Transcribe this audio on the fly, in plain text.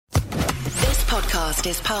podcast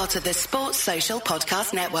is part of the Sports Social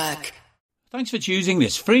Podcast Network. Thanks for choosing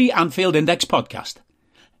this free Anfield Index podcast.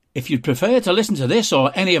 If you'd prefer to listen to this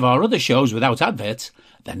or any of our other shows without adverts,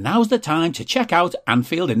 then now's the time to check out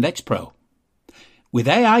Anfield Index Pro. With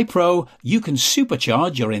AI Pro, you can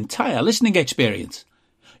supercharge your entire listening experience.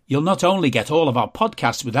 You'll not only get all of our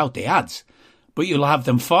podcasts without the ads, but you'll have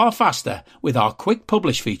them far faster with our quick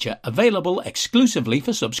publish feature available exclusively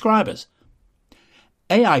for subscribers.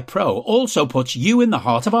 AI Pro also puts you in the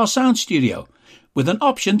heart of our sound studio, with an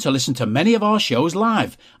option to listen to many of our shows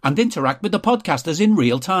live and interact with the podcasters in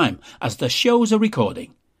real time as the shows are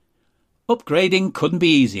recording. Upgrading couldn't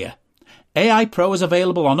be easier. AI Pro is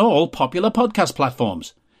available on all popular podcast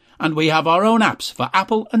platforms, and we have our own apps for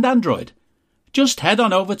Apple and Android. Just head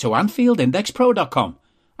on over to AnfieldIndexPro.com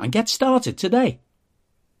and get started today.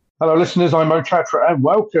 Hello listeners, I'm Mo Chatra and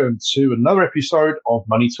welcome to another episode of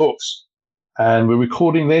Money Talks. And we're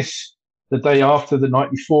recording this the day after the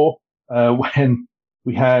night before, when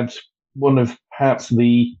we had one of perhaps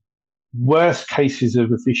the worst cases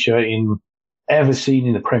of officiating ever seen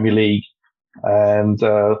in the Premier League. And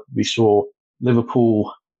we saw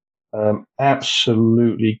Liverpool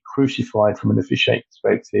absolutely crucified from an officiating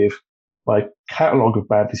perspective by a catalogue of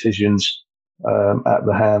bad decisions at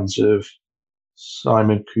the hands of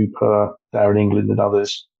Simon Cooper, Darren England and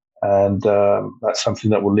others. And that's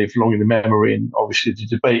something that will live long in the memory. And obviously the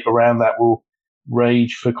debate around that will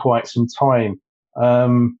rage for quite some time.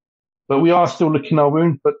 But we are still licking our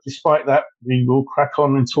wound. But despite that, we will crack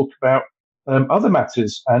on and talk about other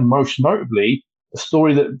matters. And most notably, a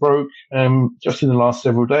story that broke just in the last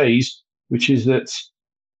several days, which is that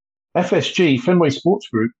FSG, Fenway Sports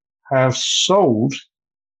Group, have sold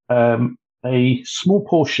a small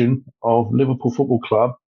portion of Liverpool Football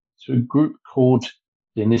Club to a group called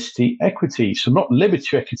Dynasty Equity. So not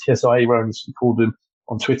Liberty Equity, as I erroneously called them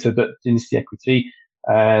on Twitter, but Dynasty Equity.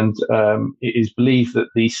 And it is believed that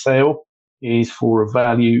the sale is for a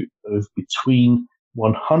value of between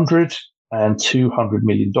 $100 and $200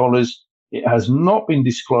 million. It has not been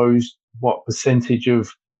disclosed what percentage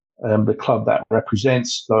of the club that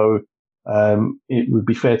represents, though it would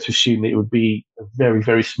be fair to assume that it would be a very,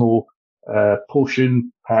 very small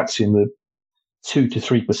portion, perhaps in the 2 to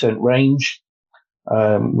 3% range.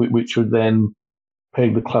 Which would then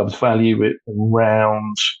peg the club's value at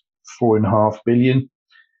around $4.5 billion.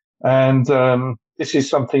 And this is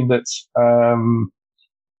something that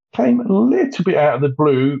came a little bit out of the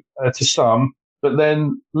blue to some, but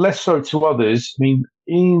then less so to others. I mean,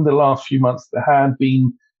 in the last few months, there had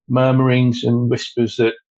been murmurings and whispers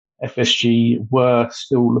that FSG were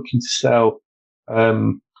still looking to sell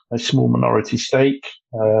a small minority stake.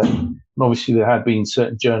 And obviously, there had been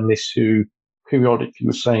certain journalists who periodically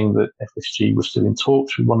were saying that FSG was still in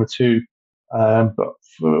talks with one or two. But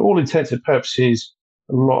for all intents and purposes,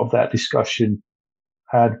 a lot of that discussion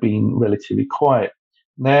had been relatively quiet.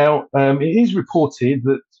 Now, it is reported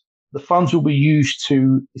that the funds will be used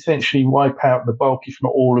to essentially wipe out the bulk, if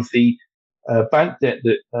not all, of the bank debt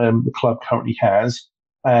that the club currently has.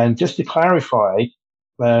 And just to clarify,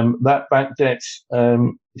 that bank debt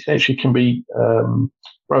essentially can be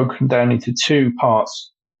broken down into two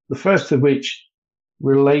parts. The first of which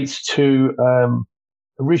relates to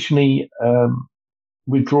originally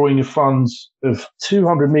withdrawing of funds of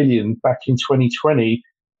 $200 million back in 2020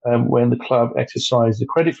 when the club exercised the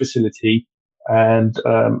credit facility, and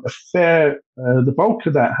the bulk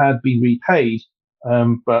of that had been repaid,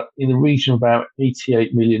 but in the region of about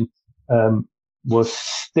 $88 million was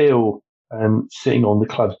still sitting on the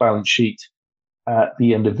club's balance sheet at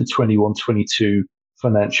the end of the 21-22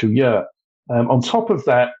 financial year. On top of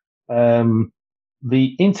that,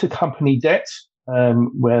 the intercompany debt,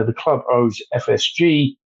 where the club owes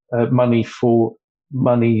FSG money for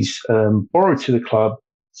monies borrowed to the club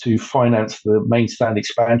to finance the main stand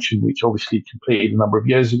expansion, which obviously completed a number of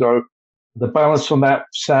years ago. The balance on that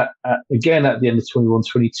sat again at the end of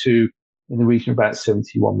 21-22 in the region of about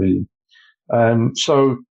 $71 million.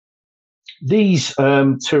 So these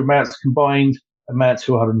two amounts combined amount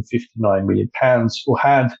to £159 million, or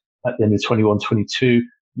had at the end of 21-22.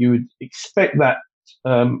 You would expect that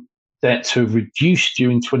debt to have reduced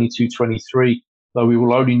during 22-23, though we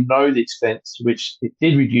will only know the extent to which it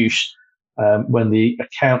did reduce when the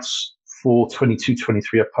accounts for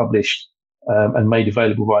 22-23 are published and made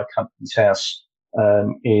available by Companies House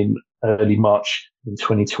in early March in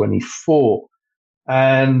 2024.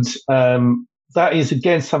 And that is,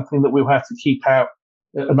 again, something that we'll have to keep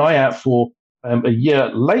an eye out for a year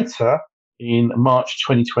later in March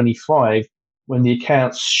 2025, when the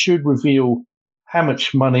accounts should reveal how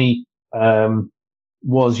much money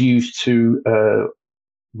was used to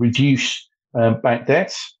reduce bank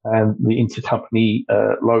debt and the intercompany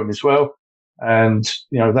loan as well. And,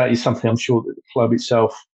 that is something I'm sure that the club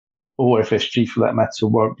itself, or FSG for that matter,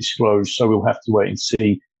 won't disclose. So we'll have to wait and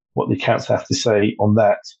see what the accounts have to say on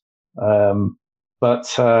that. But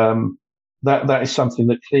that is something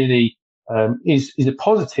that clearly is a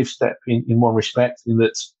positive step in one respect, in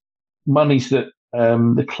that monies that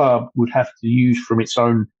the club would have to use from its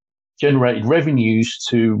own generated revenues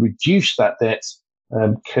to reduce that debt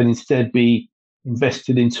can instead be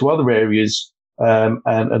invested into other areas.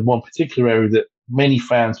 And one particular area that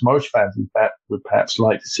most fans in fact, would perhaps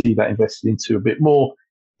like to see that invested into a bit more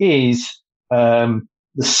is the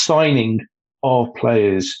signing of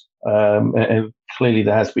players. And clearly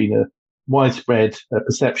there has been a widespread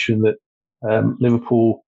perception that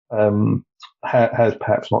Liverpool has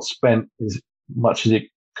perhaps not spent as much as it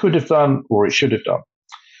could have done or it should have done.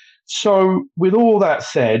 So with all that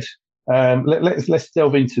said, let's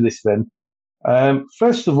delve into this then.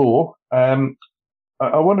 First of all,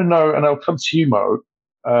 I want to know, and I'll come to you, Mo,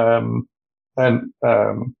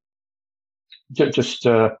 just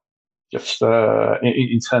in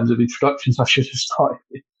terms of introductions, I should have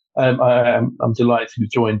started. I'm delighted to be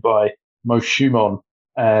joined by Mo Shumon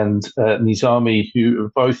and Nizami, who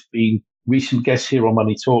have both been recent guests here on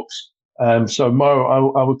Money Talks. So Mo,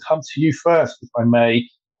 I will come to you first, if I may.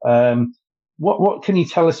 What can you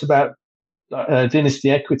tell us about Dynasty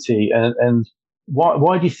Equity, and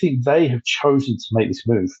why do you think they have chosen to make this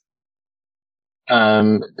move?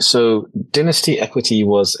 So Dynasty Equity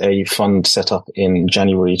was a fund set up in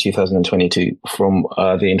January 2022 from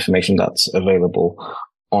the information that's available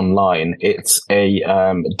online. It's a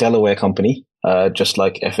Delaware company, just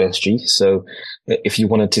like FSG. So if you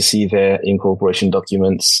wanted to see their incorporation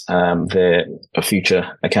documents, their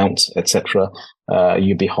future accounts, etc.,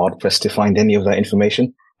 you'd be hard pressed to find any of that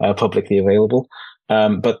information publicly available.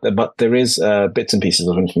 But there is bits and pieces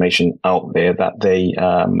of information out there that they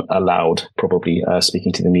allowed, probably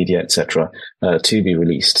speaking to the media, etc., to be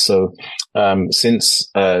released. So since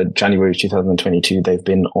January 2022, they've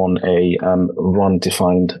been on a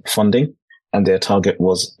run-defined funding, and their target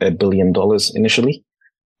was $1 billion initially,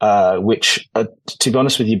 which, to be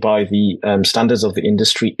honest with you, by the standards of the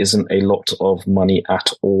industry, isn't a lot of money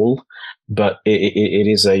at all. But it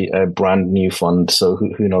is a brand new fund, so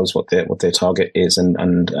who knows what their target is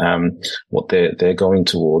and what they're going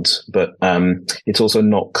towards. But it's also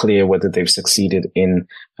not clear whether they've succeeded in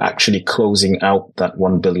actually closing out that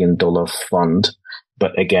 $1 billion fund.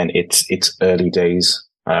 But again, it's early days,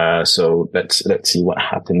 so let's see what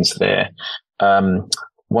happens there.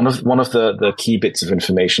 One of the key bits of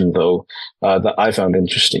information, though, that I found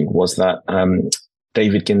interesting was that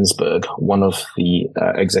David Ginsburg, one of the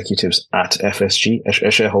executives at FSG, a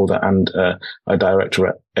shareholder and a director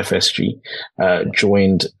at FSG,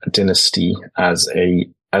 joined Dynasty as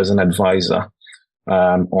an advisor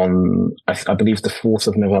on, I believe, the 4th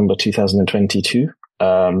of November 2022,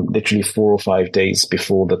 literally 4 or 5 days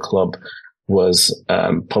before the club was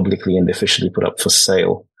publicly and officially put up for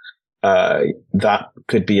sale. That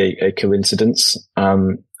could be a coincidence.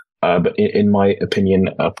 But in my opinion,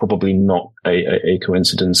 probably not a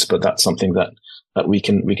coincidence, but that's something that we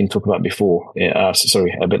can talk about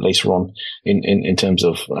a bit later on in terms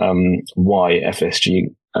of, why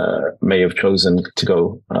FSG, may have chosen to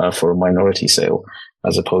go, for a minority sale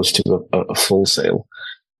as opposed to a full sale.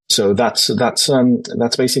 So that's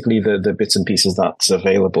basically the bits and pieces that's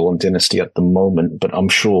available on Dynasty at the moment, but I'm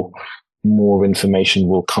sure more information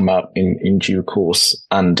will come out in due course.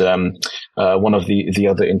 And one of the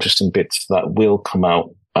other interesting bits that will come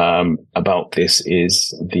out about this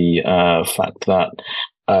is the fact that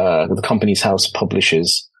the Companies House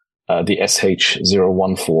publishes the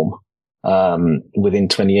SH01 form within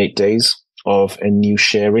 28 days of a new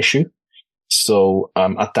share issue. So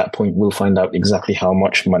at that point, we'll find out exactly how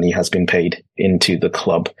much money has been paid into the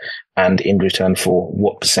club and in return for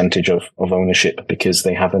what percentage of ownership, because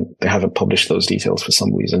they haven't published those details for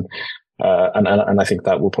some reason. And I think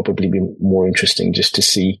that will probably be more interesting just to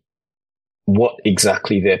see what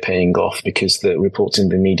exactly they're paying off, because the reports in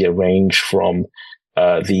the media range from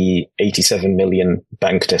the 87 million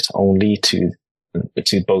bank debt only to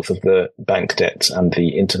both of the bank debts and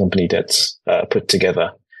the intercompany debts put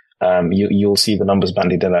together. You'll see the numbers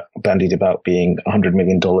bandied about being $100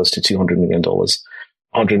 million to $200 million.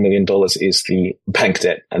 $100 million is the bank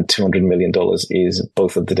debt and $200 million is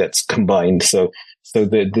both of the debts combined. So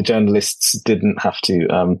the journalists didn't have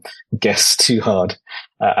to guess too hard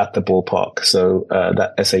at the ballpark. So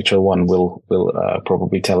that SH01 will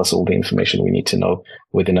probably tell us all the information we need to know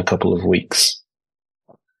within a couple of weeks.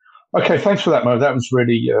 Okay, thanks for that, Mo. That was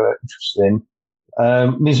really interesting.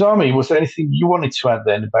 Nizami, was there anything you wanted to add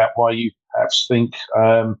then about why you perhaps think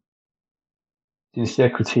Dynasty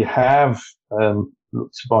Equity have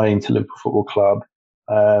looked to buy into Liverpool Football Club?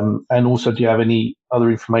 And also, do you have any other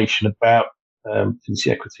information about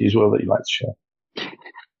Dynasty Equity as well that you'd like to share?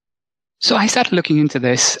 So I started looking into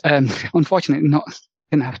this. Unfortunately,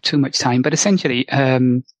 didn't have too much time, but essentially,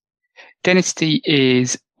 Dynasty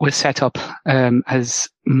was set up, as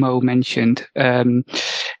Mo mentioned,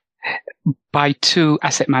 by two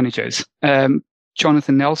asset managers,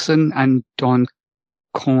 Jonathan Nelson and Don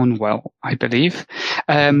Cornwell, I believe.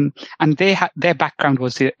 And their background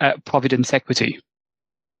was Providence Equity.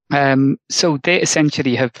 So they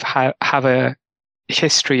essentially have a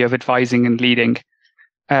history of advising and leading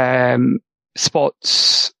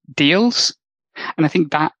sports deals, and I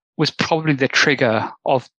think that was probably the trigger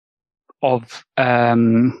of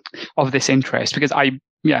this interest, because I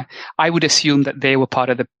would assume that they were part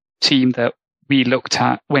of the team that we looked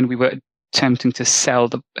at when we were attempting to sell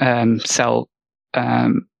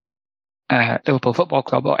Liverpool Football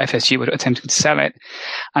Club, or FSG were attempting to sell it.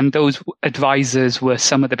 And those advisors were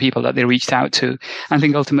some of the people that they reached out to. I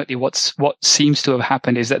think ultimately what seems to have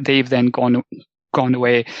happened is that they've then gone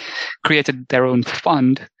away, created their own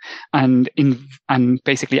fund, and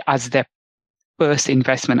basically as their first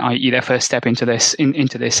investment, i.e. their first step into this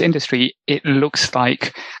industry, it looks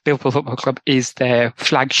like Liverpool Football Club is their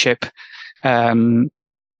flagship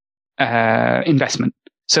investment.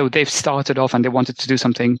 So they've started off and they wanted to do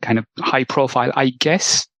something kind of high profile, I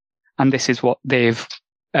guess. And this is what they've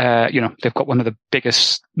got one of the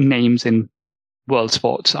biggest names in world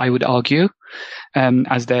sports, I would argue,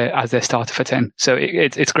 as their starter for 10. So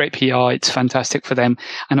it's great PR. It's fantastic for them.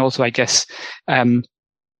 And also, I guess,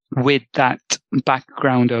 with that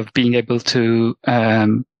background of being able to,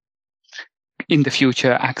 in the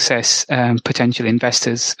future, access potential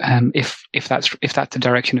investors, if that's the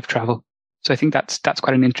direction of travel. So I think that's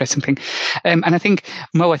quite an interesting thing. And I think,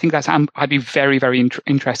 Mo, I'd be very, very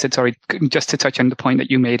interested, sorry, just to touch on the point that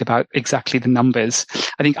you made about exactly the numbers.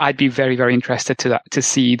 I think I'd be very, very interested to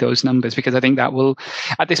see those numbers, because I think that will,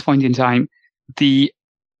 at this point in time, the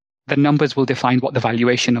numbers will define what the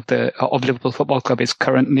valuation of Liverpool Football Club is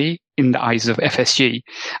currently in the eyes of FSG.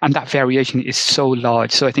 And that variation is so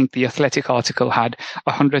large. So I think the Athletic article had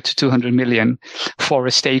 100 to 200 million for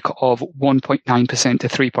a stake of 1.9% to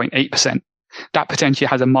 3.8%. That potentially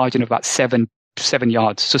has a margin of about seven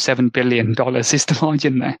yards. So $7 billion is the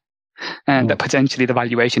margin there. And that potentially the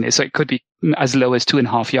valuation is. So it could be as low as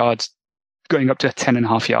 2.5 yards, going up to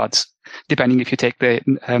 10.5 yards, depending if you take the,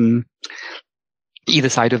 either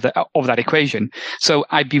side of that equation. So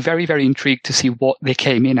I'd be very, very intrigued to see what they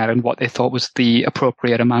came in at and what they thought was the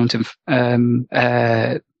appropriate amount of,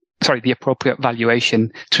 the appropriate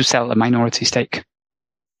valuation to sell a minority stake.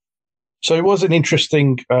 So it was an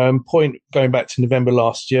interesting point going back to November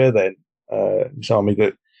last year then, Zami,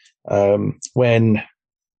 that when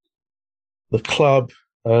the club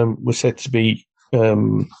was said to be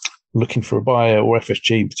looking for a buyer, or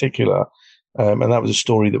FSG in particular, and that was a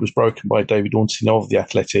story that was broken by David Ornstein of The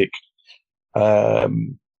Athletic. The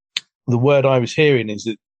word I was hearing is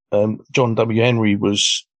that John W. Henry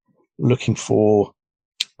was looking for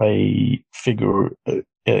a figure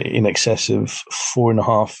in excess of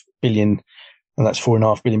 4.5 billion, and that's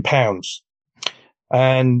 4.5 billion pounds.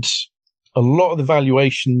 And a lot of the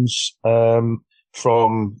valuations from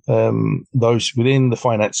those within the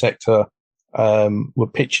finance sector were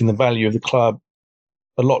pitching the value of the club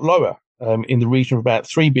a lot lower, in the region of about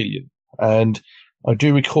 3 billion. And I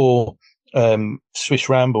do recall Swiss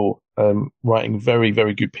Ramble writing a very,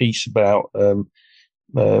 very good piece about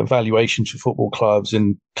valuations for football clubs,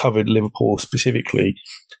 and covered Liverpool specifically.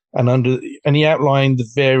 And he outlined the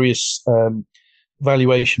various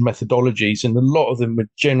valuation methodologies, and a lot of them were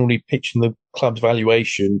generally pitching the club's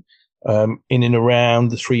valuation in and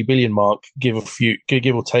around the 3 billion mark, give or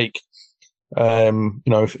take, a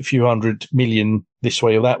few 100 million this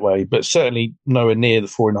way or that way, but certainly nowhere near the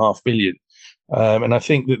 4.5 billion. And I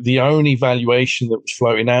think that the only valuation that was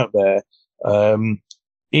floating out there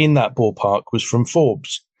in that ballpark was from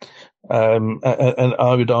Forbes. And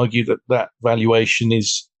I would argue that valuation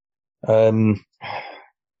is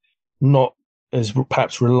not as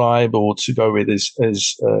perhaps reliable to go with as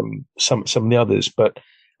some of the others. But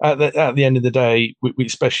at the end of the day, we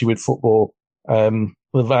especially with football, the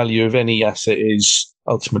value of any asset is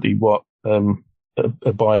ultimately what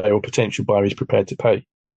a buyer or potential buyer is prepared to pay.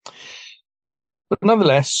 But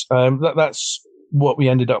nonetheless, that's what we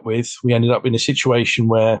ended up with. We ended up in a situation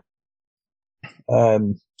where,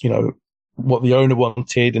 what the owner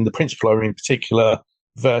wanted, and the principal owner in particular,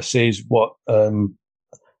 versus what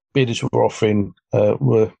bidders were offering,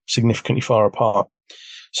 were significantly far apart.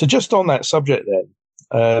 So just on that subject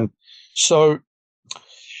then, so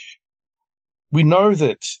we know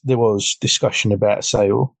that there was discussion about a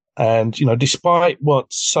sale, and, despite what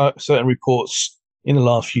certain reports in the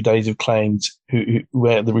last few days have claimed,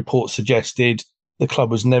 where the report suggested the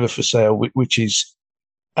club was never for sale, which is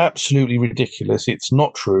absolutely ridiculous. It's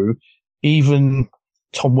not true. Even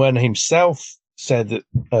Tom Werner himself said that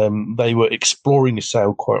they were exploring the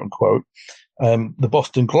sale, quote unquote. The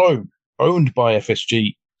Boston Globe, owned by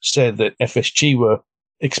FSG, said that FSG were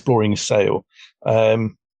exploring a sale.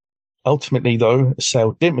 Ultimately, though, a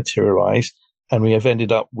sale didn't materialize, and we have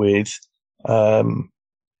ended up with a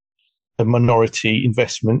minority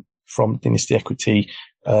investment from Dynasty Equity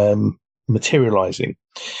materializing.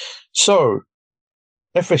 So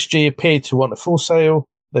FSG appeared to want a full sale.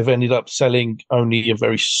 They've ended up selling only a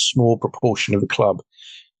very small proportion of the club.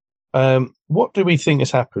 What do we think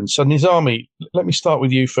has happened? So, Nizami, let me start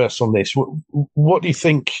with you first on this. What do you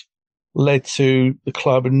think led to the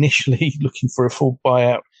club initially looking for a full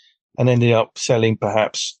buyout and ended up selling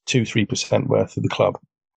perhaps 2-3% worth of the club?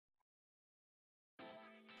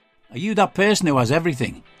 Are you that person who has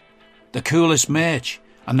everything? The coolest merch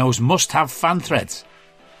and those must-have fan threads?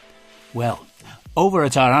 Well, over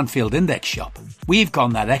at our Anfield Index shop, we've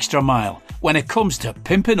gone that extra mile when it comes to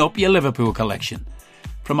pimping up your Liverpool collection.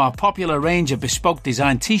 From our popular range of bespoke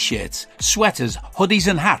design t-shirts, sweaters, hoodies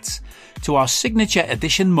and hats, to our signature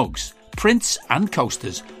edition mugs, prints and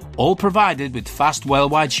coasters, all provided with fast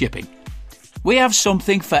worldwide shipping. We have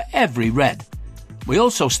something for every red. We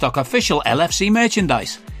also stock official LFC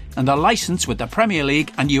merchandise and are licensed with the Premier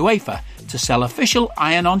League and UEFA to sell official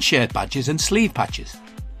iron-on shirt badges and sleeve patches.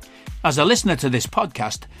 As a listener to this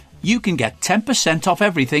podcast, you can get 10% off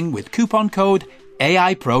everything with coupon code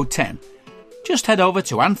AIPRO10. Just head over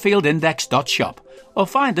to AnfieldIndex.shop or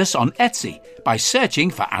find us on Etsy by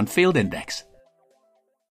searching for Anfield Index.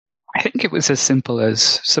 I think it was as simple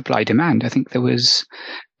as supply-demand. I think there was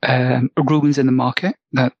rumours in the market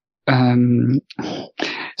that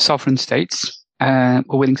sovereign states were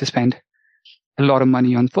willing to spend a lot of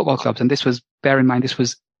money on football clubs. And this was, bear in mind, this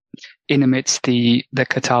was in amidst the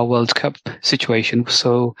Qatar World Cup situation.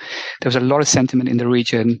 So there was a lot of sentiment in the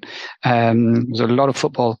region. There was a lot of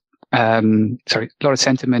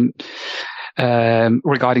sentiment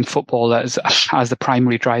regarding football as the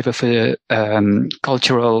primary driver for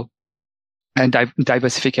modernization and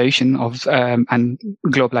diversification of and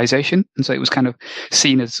globalization, and so it was kind of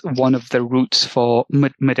seen as one of the routes for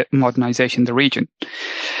modernization in the region.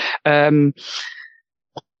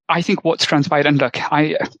 I think what's transpired, and look,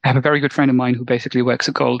 I have a very good friend of mine who basically works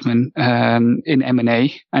at Goldman in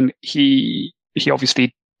M&A, and he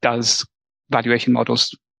obviously does valuation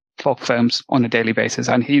models for firms on a daily basis.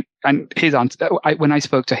 And his answer, when I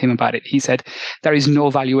spoke to him about it, he said there is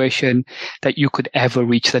no valuation that you could ever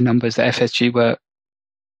reach the numbers that FSG were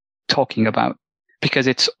talking about, because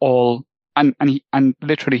it's all, and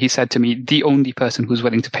literally he said to me, the only person who's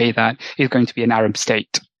willing to pay that is going to be an Arab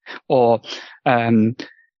state or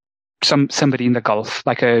somebody in the Gulf,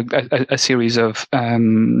 like a series of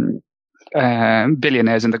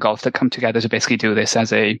billionaires in the Gulf that come together to basically do this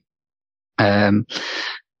as a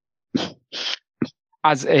I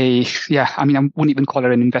wouldn't even call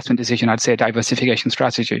it an investment decision. I'd say a diversification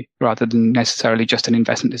strategy rather than necessarily just an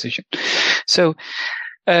investment decision. So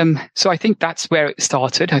I think that's where it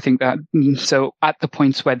started. I think that, so at the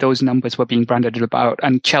points where those numbers were being branded about,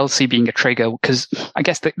 and Chelsea being a trigger, because I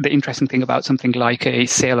guess the interesting thing about something like a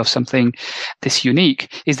sale of something this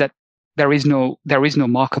unique is that there is no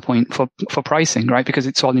marker point for pricing, right? Because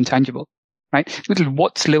it's all intangible. Right?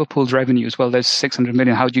 What's Liverpool's revenues? Well, there's 600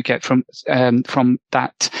 million. How do you get from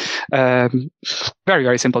that? Very,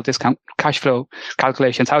 very simple discount cash flow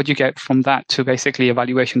calculations. How do you get from that to basically a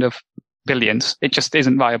valuation of billions? It just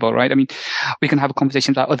isn't viable, right? I mean, we can have a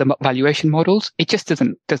conversation about other valuation models. It just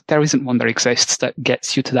isn't, there isn't one that exists that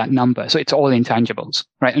gets you to that number. So it's all intangibles,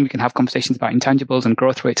 right? And we can have conversations about intangibles and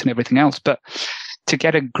growth rates and everything else. But to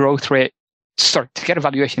get a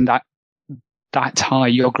valuation that high,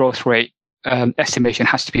 your growth rate estimation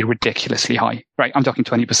has to be ridiculously high, right? I'm talking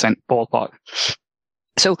 20% ballpark.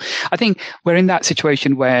 So I think we're in that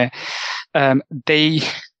situation where the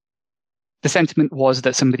sentiment was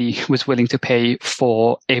that somebody was willing to pay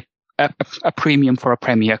for a premium for a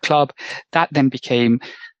premier club. That then became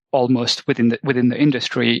almost within the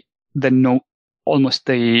industry it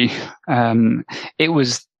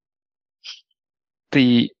was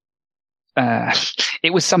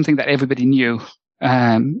something that everybody knew.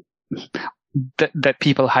 That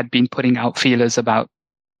people had been putting out feelers about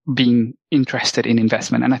being interested in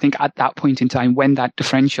investment. And I think at that point in time, when that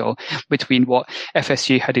differential between what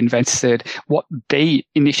FSG had invested, what they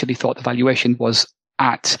initially thought the valuation was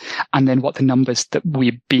at, and then what the numbers that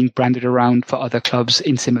we're being branded around for other clubs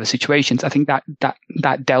in similar situations, I think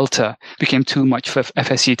that delta became too much for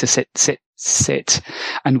FSG to sit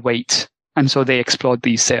and wait. And so they explored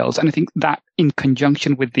these sales. And I think that in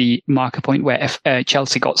conjunction with the marker point where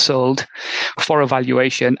Chelsea got sold for a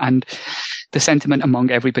valuation, and the sentiment among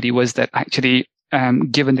everybody was that actually,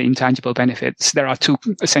 given the intangible benefits, there are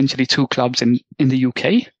essentially two clubs in the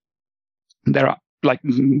UK. There are, like,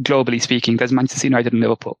 globally speaking, there's Manchester United and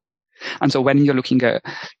Liverpool. And so when you're looking at,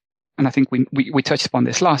 and I think we touched upon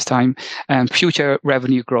this last time, future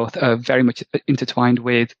revenue growth are very much intertwined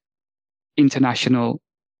with international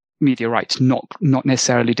media rights, not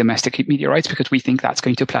necessarily domestic media rights, because we think that's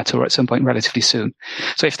going to plateau at some point relatively soon.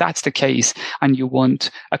 So if that's the case, and you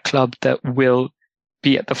want a club that will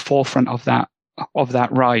be at the forefront of that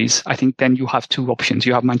rise, I think then you have two options.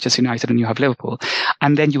 You have Manchester United and you have Liverpool.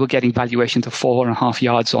 And then you were getting valuations of 4.5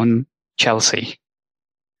 yards on Chelsea,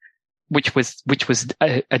 which was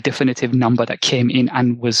a definitive number that came in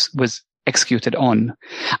and was executed on.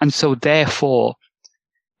 And so therefore,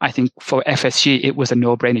 I think for FSG, it was a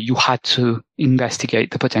no-brainer. You had to investigate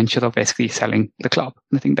the potential of basically selling the club.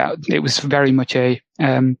 And I think that it was very much a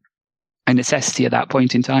necessity at that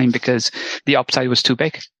point in time, because the upside was too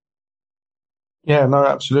big. Yeah, no,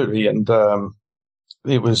 absolutely. And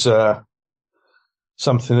it was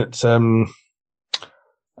something that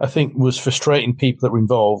I think was frustrating people that were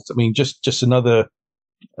involved. I mean, just another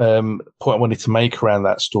point I wanted to make around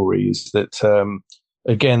that story is that,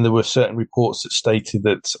 again, there were certain reports that stated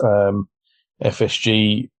that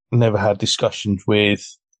FSG never had discussions with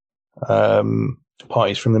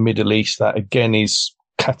parties from the Middle East. That, again, is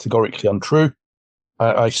categorically untrue.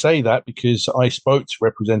 I say that because I spoke to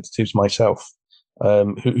representatives myself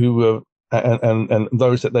who were, and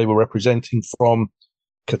those that they were representing from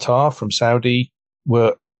Qatar, from Saudi,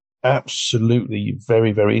 were absolutely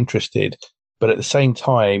very, very interested. But at the same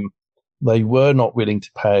time, they were not willing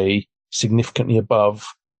to pay significantly above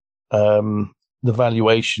the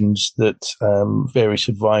valuations that various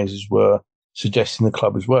advisors were suggesting the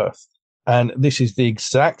club was worth. And this is the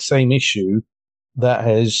exact same issue that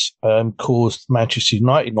has caused Manchester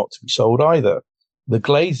United not to be sold either. The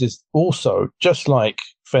Glazers also, just like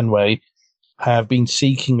Fenway, have been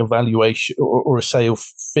seeking a valuation or a sale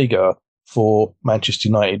figure for Manchester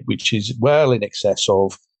United, which is well in excess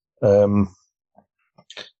of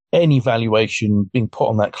any valuation being put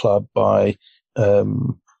on that club by,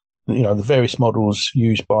 the various models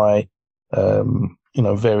used by,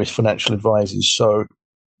 various financial advisors. So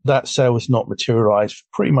that sale has not materialized for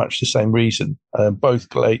pretty much the same reason. Both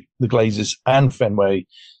the Glazers and Fenway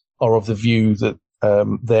are of the view that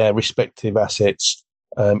their respective assets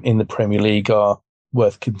in the Premier League are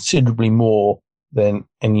worth considerably more than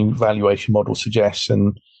any valuation model suggests,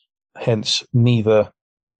 and hence neither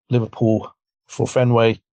Liverpool for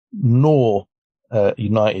Fenway nor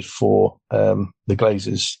United for the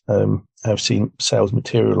Glazers have seen sales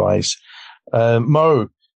materialise. Mo,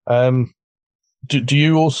 do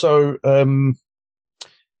you also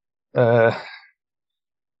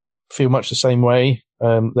feel much the same way?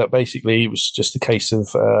 That basically it was just a case of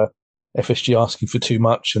FSG asking for too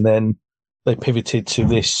much, and then they pivoted to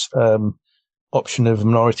this option of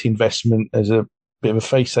minority investment as a bit of a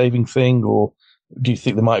face-saving thing, or do you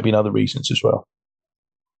think there might have been other reasons as well?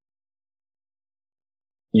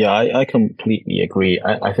 Yeah, I completely agree.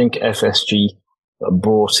 I think FSG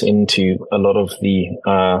brought into a lot of the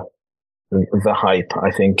hype,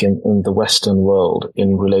 I think, in the Western world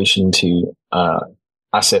in relation to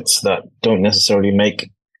assets that don't necessarily make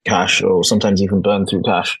cash or sometimes even burn through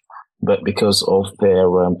cash, but because of their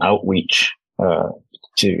outreach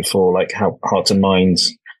for like hearts and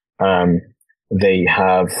minds, they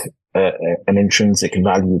have an intrinsic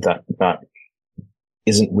value that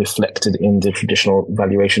isn't reflected in the traditional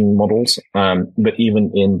valuation models. But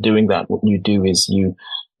even in doing that, what you do is you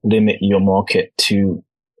limit your market to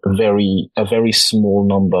a very small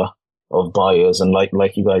number of buyers. And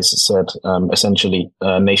like you guys said, essentially,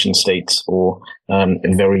 nation states or,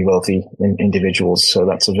 very wealthy individuals. So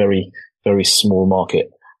that's a very, very small market.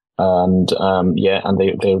 And, and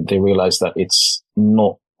they realize that it's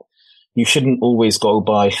not, you shouldn't always go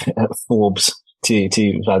by Forbes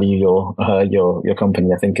to value your company.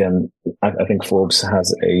 I think Forbes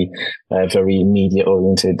has a very media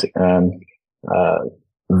oriented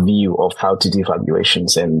view of how to do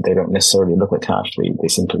valuations, and they don't necessarily look at cash. They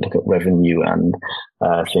simply look at revenue and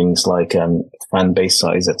things like fan base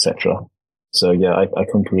size, etc. So yeah, I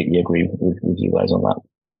completely agree with you guys on that.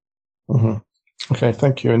 Mm-hmm. Okay,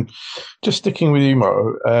 thank you. And just sticking with you,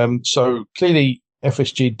 Mo, so clearly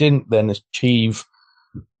FSG didn't then achieve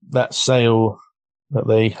that sale that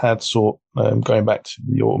they had sought going back to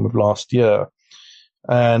the autumn of last year.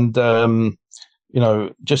 And,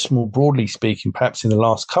 just more broadly speaking, perhaps in the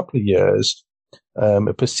last couple of years,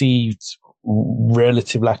 a perceived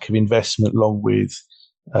relative lack of investment along with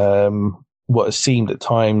what has seemed at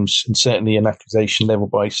times, and certainly an accusation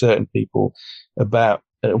leveled by certain people, about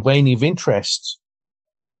a waning of interest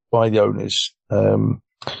by the owners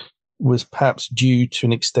was perhaps due to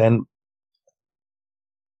an extent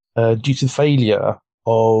due to the failure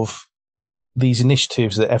of these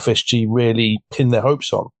initiatives that FSG really pinned their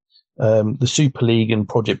hopes on, the Super League and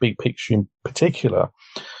Project Big Picture in particular.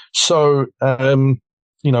 So,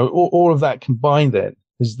 all of that combined then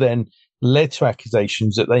has then led to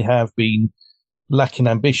accusations that they have been lacking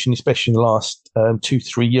ambition, especially in the last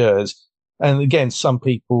 2-3 years. And again, some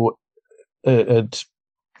people had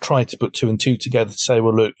tried to put two and two together to say,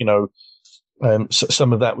 well, look,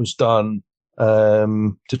 some of that was done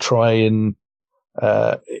to try and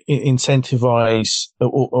incentivize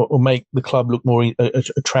or make the club look more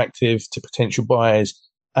attractive to potential buyers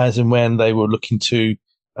as and when they were looking to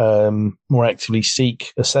more actively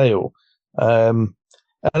seek a sale. And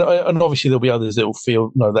obviously there'll be others that will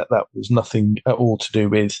feel that was nothing at all to do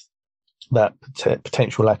with that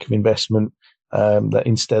potential lack of investment, that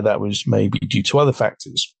instead that was maybe due to other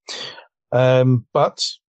factors. But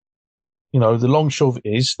the long short of it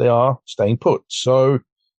is they are staying put. So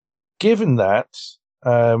given that,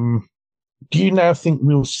 do you now think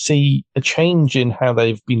we'll see a change in how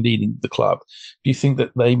they've been leading the club? Do you think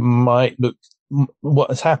that they might look what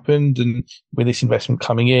has happened and with this investment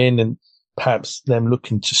coming in and perhaps them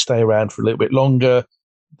looking to stay around for a little bit longer,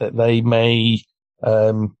 that they may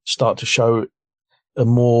start to show a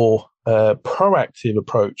more proactive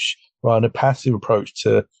approach rather than a passive approach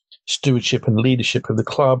to stewardship and leadership of the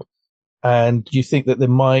club? And do you think that they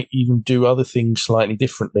might even do other things slightly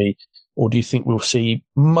differently? Or do you think we'll see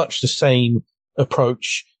much the same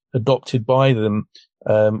approach adopted by them,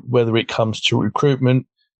 whether it comes to recruitment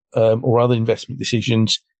or other investment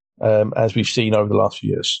decisions, as we've seen over the last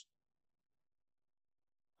few years?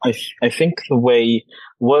 I think the way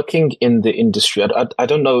working in the industry, I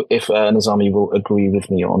don't know if Nizami will agree with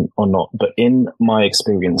me or not, but in my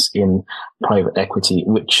experience in private equity,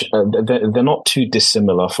 which they're not too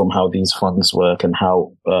dissimilar from how these funds work and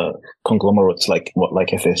how conglomerates like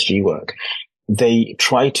FSG work. They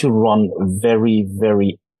try to run very,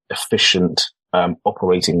 very efficient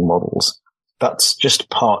operating models. That's just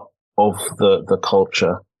part of the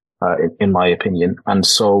culture, in my opinion. And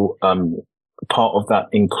so part of that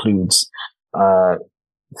includes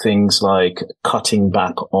things like cutting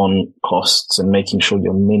back on costs and making sure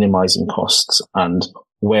you're minimizing costs, and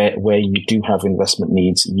where you do have investment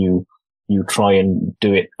needs, you try and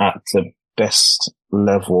do it at the best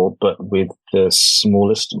level but with the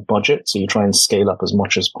smallest budget, so you try and scale up as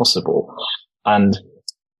much as possible. And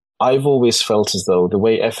I've always felt as though the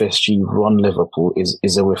way FSG run Liverpool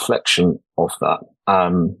is a reflection of that.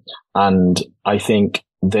 And I think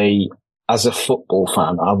they, as a football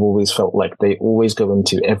fan, I've always felt like they always go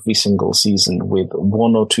into every single season with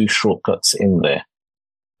one or two shortcuts in there.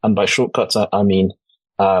 And by shortcuts, I mean,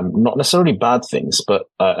 not necessarily bad things, but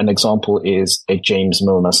an example is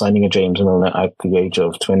signing a James Milner at the age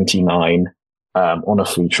of 29 on a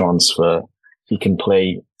free transfer. He can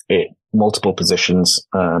play multiple positions,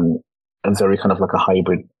 and very kind of like a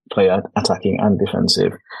hybrid player, attacking and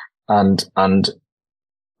defensive. And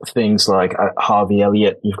things like Harvey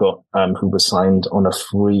Elliott, you've got, who was signed on a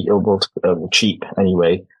free, cheap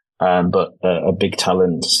anyway, but a big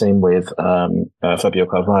talent. Same with Fabio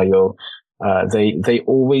Carvalho. They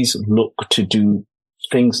always look to do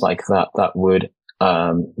things like that would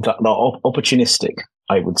that are opportunistic,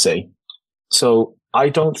 I would say. So I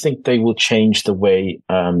don't think they will change the way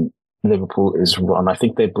Liverpool is run. I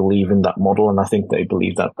think they believe in that model, and I think they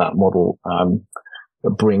believe that model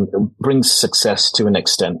brings success to an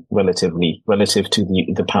extent relative to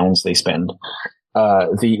the pounds they spend.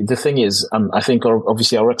 The thing is, I think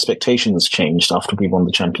obviously our expectations changed after we won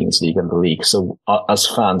the Champions League and the league. So as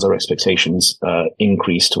fans, our expectations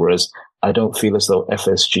increased, whereas I don't feel as though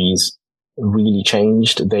FSG's really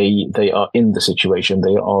changed. They are in the situation.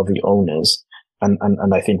 They are the owners. And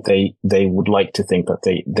I think they would like to think that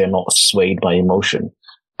they're not swayed by emotion.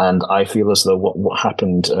 And I feel as though what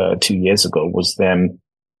happened 2 years ago was them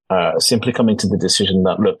simply coming to the decision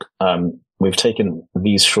that, look, we've taken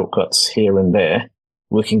these shortcuts here and there.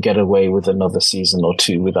 We can get away with another season or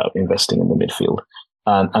two without investing in the midfield.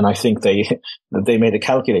 And I think they made a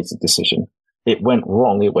calculated decision. it went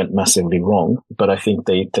wrong. It went massively wrong. But I think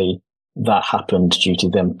that happened due to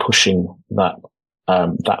them pushing that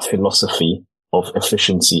philosophy of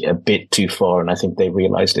efficiency a bit too far. And I think they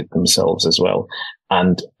realized it themselves as well.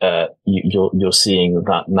 And, you're seeing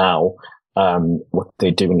that now. What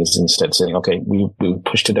they're doing is instead saying, okay, we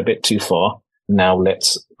pushed it a bit too far. Now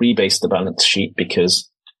let's rebase the balance sheet, because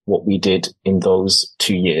what we did in those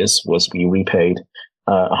 2 years was we repaid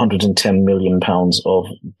 110 million pounds of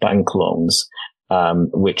bank loans,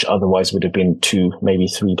 which otherwise would have been 2, maybe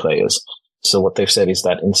 3 players. So what they've said is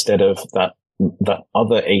that instead of that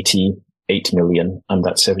other 88 million and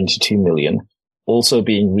that 72 million also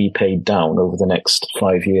being repaid down over the next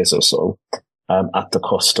 5 years or so, at the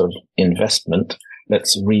cost of investment,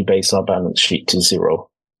 let's rebase our balance sheet to zero.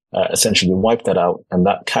 Essentially wipe that out, and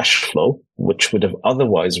that cash flow, which would have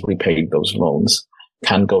otherwise repaid those loans,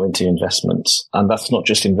 can go into investments. And that's not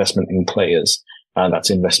just investment in players, that's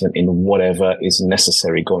investment in whatever is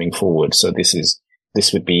necessary going forward. So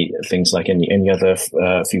this would be things like any other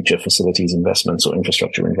future facilities investments or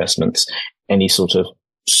infrastructure investments, any sort of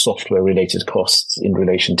software related costs in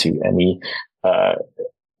relation to any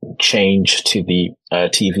change to the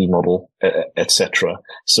TV model, etc.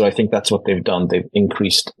 So I think that's what they've done. They've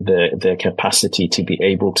increased their capacity to be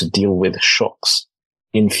able to deal with shocks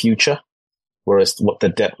in future, whereas what the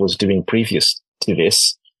debt was doing previous to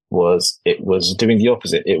this was doing the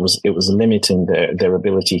opposite. It was limiting their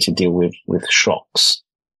ability to deal with shocks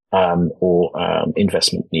or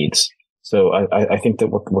investment needs. So I think that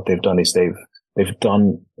what they've done is they've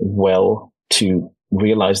done well to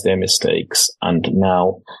realize their mistakes and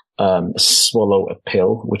now swallow a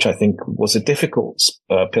pill, which I think was a difficult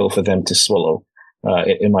pill for them to swallow.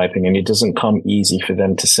 In my opinion, it doesn't come easy for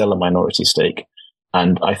them to sell a minority stake.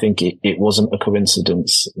 And I think it wasn't a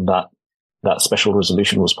coincidence that special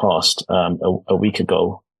resolution was passed a week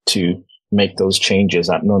ago to make those changes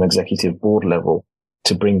at non-executive board level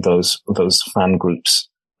to bring those fan groups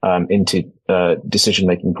into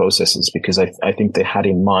decision-making processes, because I think they had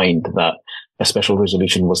in mind that a special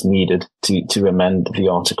resolution was needed to amend the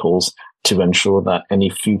articles to ensure that any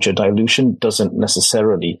future dilution doesn't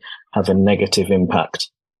necessarily have a negative impact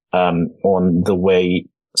on the way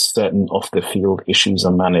certain off-the-field issues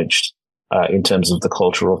are managed in terms of the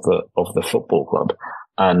culture of the football club.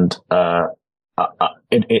 And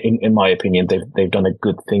in my opinion, they've done a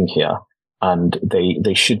good thing here, and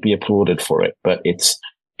they should be applauded for it. But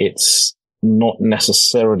it's not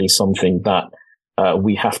necessarily something that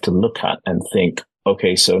we have to look at and think,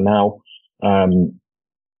 okay, so now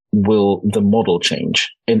will the model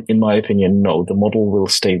change? In my opinion, no, the model will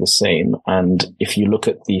stay the same. And if you look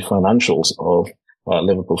at the financials of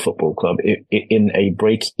Liverpool Football Club, in a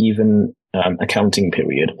break-even accounting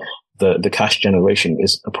period, the cash generation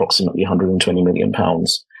is approximately £120 million.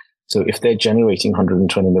 So if they're generating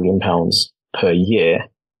 £120 million per year,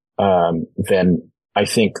 then I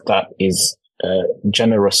think that is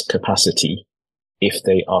generous capacity if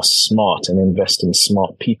they are smart and invest in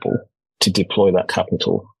smart people to deploy that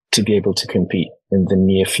capital to be able to compete in the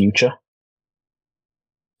near future.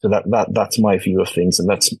 So that's my view of things, and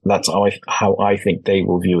that's how I think they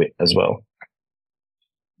will view it as well.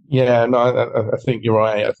 Yeah, no, I think you're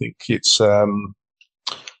right. I think it's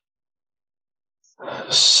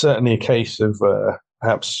certainly a case of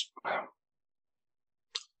perhaps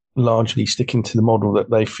largely sticking to the model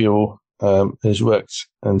that they feel has worked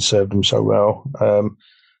and served them so well.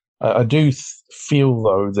 I do feel,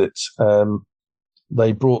 though, that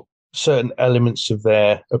they brought certain elements of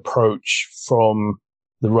their approach from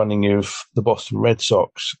the running of the Boston Red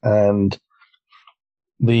Sox, and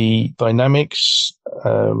the dynamics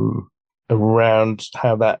around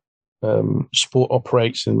how that sport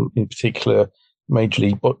operates, and in particular Major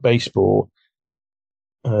League Baseball,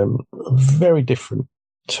 very different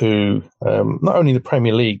to not only the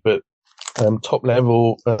Premier League but top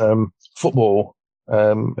level football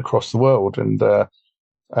across the world. And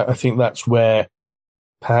I think that's where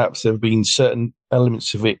perhaps there have been certain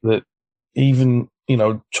elements of it that even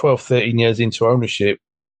 12, 13 years into ownership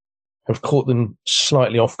have caught them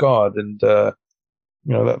slightly off guard. And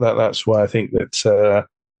that's why I think that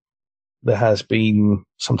there has been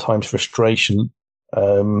sometimes frustration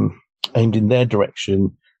aimed in their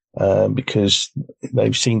direction, because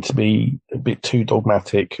they've seemed to be a bit too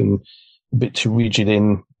dogmatic and a bit too rigid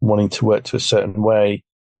in wanting to work to a certain way,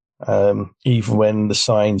 even when the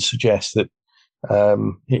signs suggest that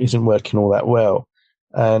it isn't working all that well.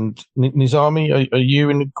 And Nizami, are you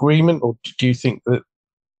in agreement, or do you think that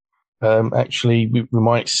actually we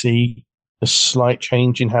might see a slight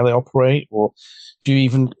change in how they operate, or do you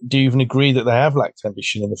even agree that they have lacked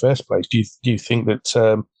ambition in the first place? Do you think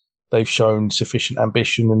that they've shown sufficient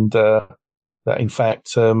ambition, and that in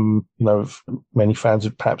fact, many fans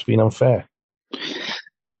have perhaps been unfair.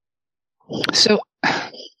 So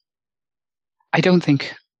I don't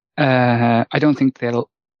think they'll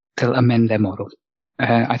amend their model.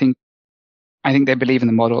 I think they believe in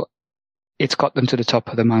the model. It's got them to the top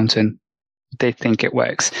of the mountain. They think it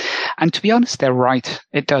works. And to be honest, they're right.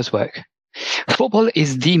 It does work. Football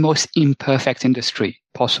is the most imperfect industry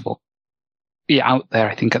possible out there,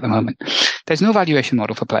 I think, at the moment. There's no valuation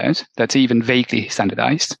model for players that's even vaguely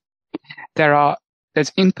standardized.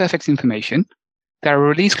 There's imperfect information. There are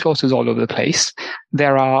release clauses all over the place.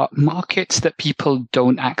 There are markets that people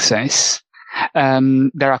don't access.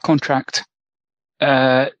 There are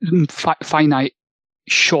finite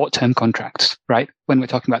short-term contracts, right? When we're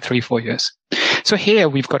talking about 3-4 years. So here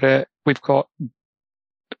we've got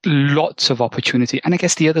lots of opportunity. And I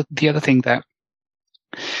guess the other thing that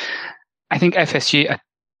I think FSG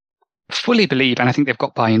fully believe, and I think they've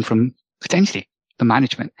got buy-in from potentially the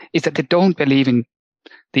management, is that they don't believe in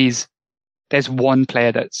these. There's one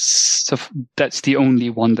player that's the only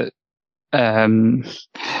one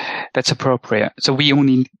that's appropriate. So we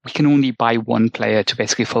can only buy one player to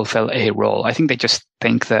basically fulfill a role. I think they just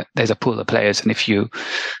think that there's a pool of players, and if you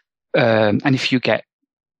get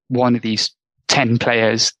one of these 10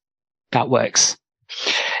 players, that works.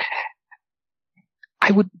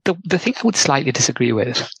 The thing I would slightly disagree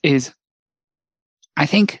with is I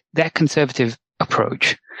think their conservative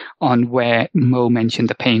approach on where Mo mentioned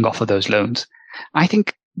the paying off of those loans, I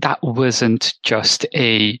think that wasn't just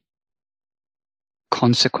a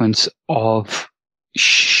consequence of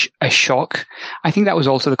a shock. I think that was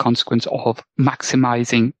also the consequence of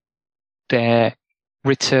maximizing their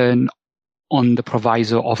return on the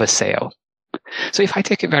proviso of a sale. So if I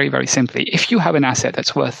take it very, very simply, if you have an asset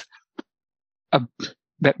that's worth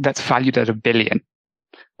that's valued at $1 billion,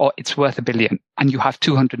 or it's worth $1 billion, and you have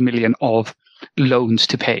 200 million of loans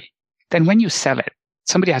to pay, then when you sell it,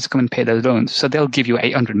 somebody has to come and pay those loans. So they'll give you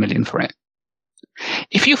 800 million for it.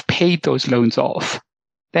 If you've paid those loans off,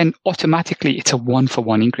 then automatically it's a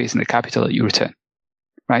 1-for-1 increase in the capital that you return,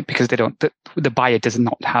 right? Because the buyer does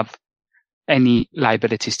not have any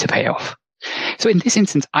liabilities to pay off. So in this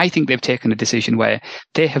instance, I think they've taken a decision where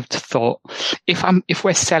they have thought, if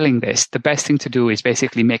we're selling this, the best thing to do is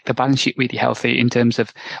basically make the balance sheet really healthy in terms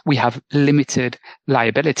of we have limited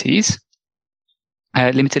liabilities,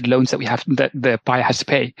 limited loans that we have that the buyer has to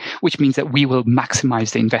pay, which means that we will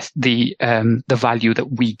maximize the value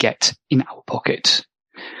that we get in our pocket.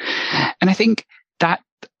 And I think that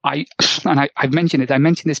I've mentioned it. I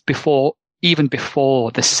mentioned this before, even before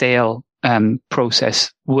the sale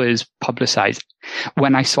process was publicized.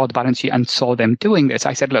 When I saw the balance sheet and saw them doing this,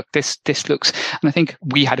 I said, look, this looks, and I think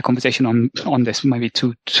we had a conversation on this maybe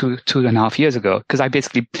two and a half years ago, because I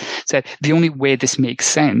basically said the only way this makes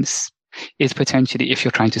sense is potentially if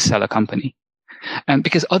you're trying to sell a company.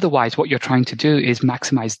 Because otherwise what you're trying to do is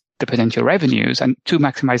maximize the potential revenues. And to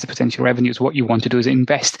maximize the potential revenues, what you want to do is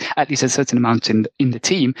invest at least a certain amount in the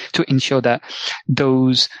team to ensure that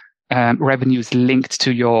those revenues linked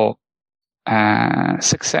to your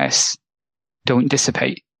success don't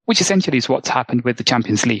dissipate, which essentially is what's happened with the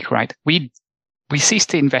Champions League, right? We ceased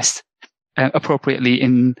to invest appropriately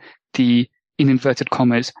in inverted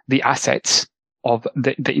commas, the assets of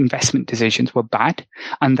the investment decisions were bad,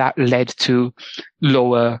 and that led to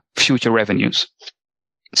lower future revenues.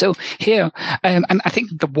 So here, and I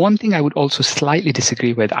think the one thing I would also slightly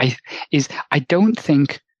disagree with is I don't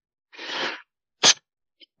think,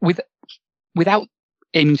 without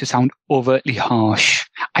aiming to sound overtly harsh,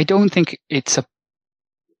 I don't think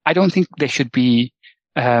they should be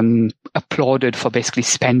applauded for basically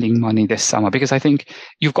spending money this summer, because I think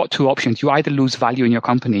you've got two options. You either lose value in your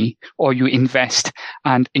company, or you invest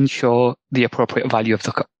and ensure the appropriate value of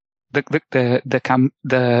the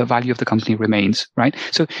value of the company remains, right?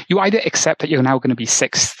 So you either accept that you're now going to be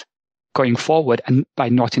sixth going forward and by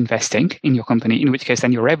not investing in your company, in which case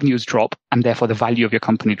then your revenues drop and therefore the value of your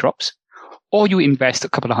company drops. Or you invest a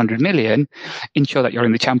couple of 100 million, ensure that you're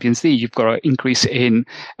in the Champions League. You've got an increase in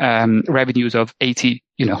revenues of 80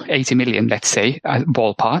 million, let's say,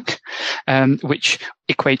 ballpark, which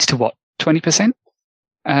equates to what, 20%,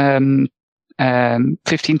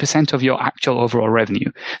 15% of your actual overall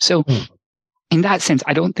revenue. So, in that sense,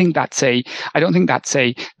 I don't think that's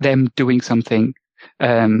them doing something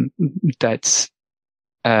that's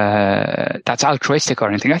altruistic or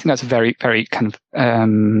anything. I think that's a very, very kind of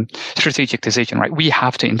strategic decision, right? We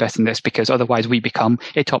have to invest in this because otherwise we become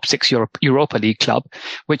a top 6 Europa League club,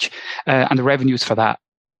 which and the revenues for that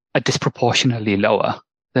are disproportionately lower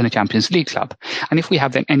than a Champions League club. And if we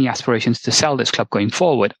have then any aspirations to sell this club going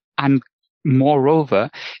forward, And moreover,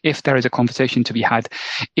 if there is a conversation to be had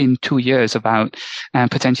in 2 years about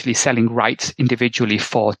potentially selling rights individually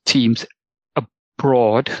for teams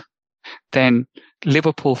abroad, then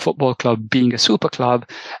Liverpool Football Club being a super club,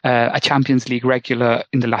 a Champions League regular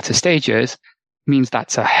in the latter stages, means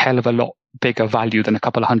that's a hell of a lot bigger value than a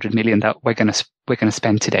couple of 100 million that we're going to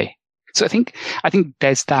spend today. So I think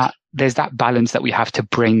there's that balance that we have to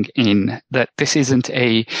bring in, that this isn't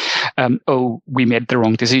a, we made the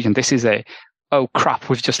wrong decision. This is a, oh crap,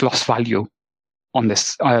 we've just lost value on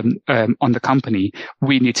this, on the company.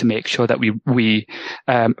 We need to make sure that we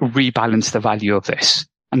rebalance the value of this.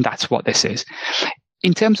 And that's what this is.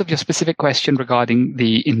 In terms of your specific question regarding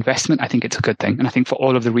the investment, I think it's a good thing. And I think for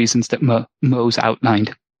all of the reasons that Mo's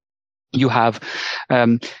outlined, you have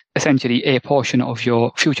essentially a portion of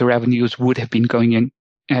your future revenues would have been going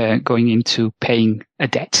into paying a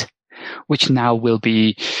debt, which now will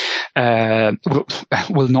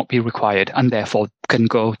not be required, and therefore can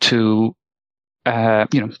go to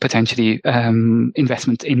potentially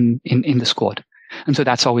investment in the squad. And so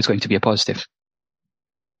that's always going to be a positive.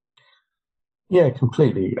 Yeah,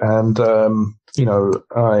 completely. And, I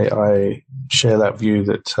share that view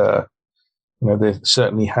that, there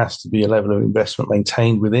certainly has to be a level of investment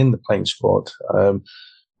maintained within the playing squad.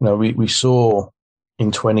 We saw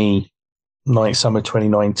in summer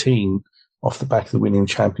 2019, off the back of the winning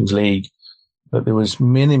Champions League, that there was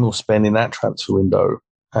minimal spend in that transfer window.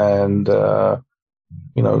 And,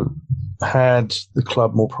 had the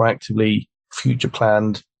club more proactively future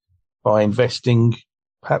planned by investing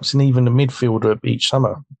perhaps in even a midfielder each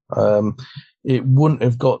summer, it wouldn't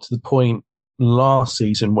have got to the point last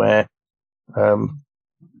season where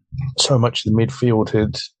so much of the midfield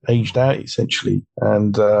had aged out, essentially.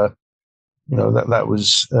 And, that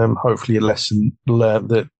was hopefully a lesson learned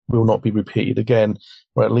that will not be repeated again,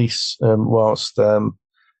 or at least whilst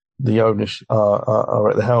the owners are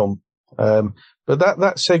at the helm. But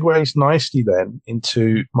that segues nicely then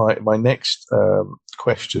into my next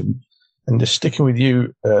question. And just sticking with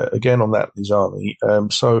you again on that, Lizani.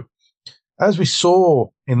 So as we saw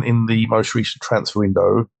in the most recent transfer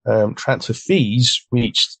window, transfer fees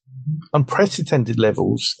reached unprecedented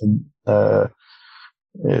levels in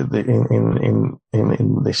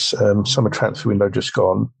this summer transfer window just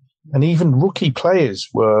gone, and even rookie players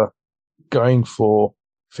were going for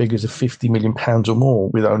figures of £50 million or more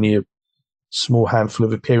with only a small handful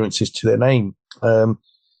of appearances to their name.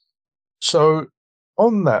 So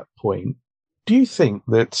on that point, do you think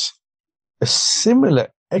that a similar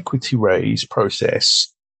equity raise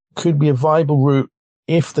process could be a viable route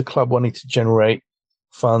if the club wanted to generate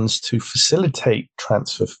funds to facilitate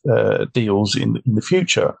transfer deals in the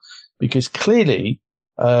future? Because clearly,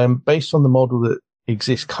 based on the model that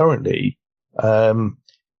exists currently,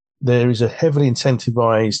 there is a heavily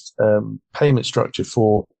incentivized payment structure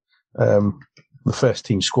for the first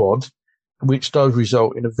team squad, which does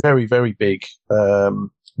result in a very, very big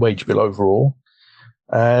wage bill overall.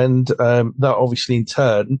 And that obviously in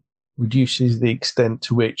turn reduces the extent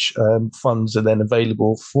to which funds are then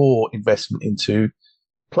available for investment into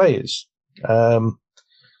players.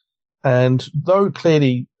 And though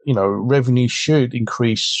clearly, revenue should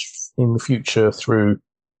increase in the future through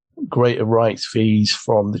greater rights fees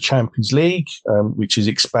from the Champions League, which is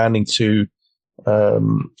expanding to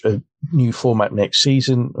a new format next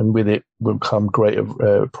season, and with it will come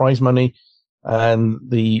greater prize money. And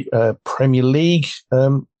the Premier League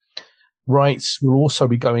rights will also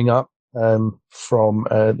be going up from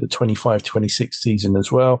the 25-26 season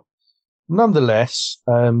as well. Nonetheless,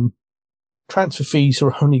 transfer fees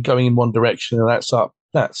are only going in one direction, and that's up.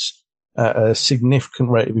 That's a significant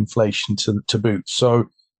rate of inflation to boot. So,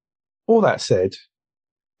 all that said,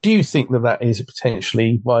 do you think that is a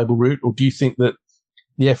potentially viable route, or do you think that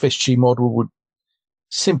the FSG model would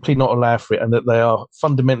simply not allow for it, and that they are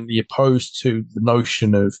fundamentally opposed to the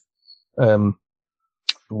notion of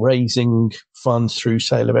raising funds through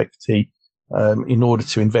sale of equity in order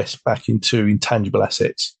to invest back into intangible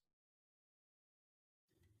assets?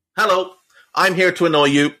 Hello, I'm here to annoy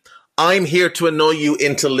you. I'm here to annoy you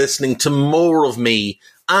into listening to more of me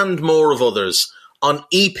and more of others on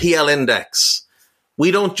EPL Index.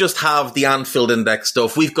 We don't just have the Anfield Index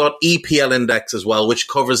stuff. We've got EPL Index as well, which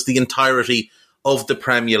covers the entirety of the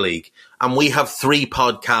Premier League. And we have 3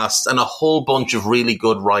 podcasts and a whole bunch of really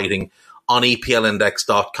good writing on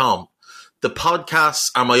EPLindex.com. The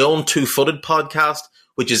podcasts are my own two-footed podcast,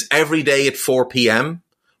 which is every day at 4 p.m.,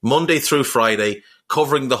 Monday through Friday,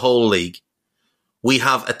 covering the whole league. We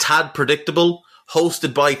have A Tad Predictable,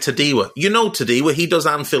 hosted by Tadiwa. You know Tadiwa, he does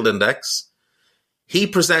Anfield Index. He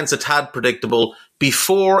presents A Tad Predictable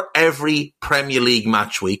before every Premier League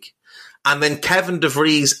match week, and then Kevin De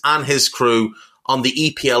Vries and his crew on the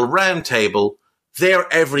EPL Roundtable, they're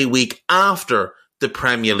every week after the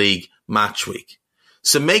Premier League match week.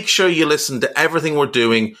 So make sure you listen to everything we're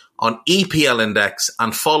doing on EPL Index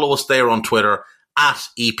and follow us there on Twitter at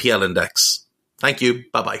EPL Index. Thank you.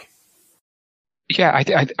 Bye-bye. Yeah, I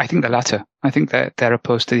think the latter. I think that they're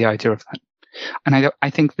opposed to the idea of that. And I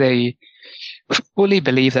think they fully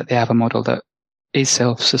believe that they have a model that is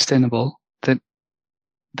self-sustainable,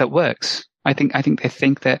 that works. I think they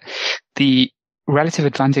think that the relative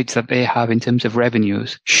advantage that they have in terms of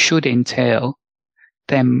revenues should entail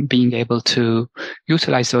them being able to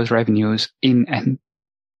utilize those revenues in a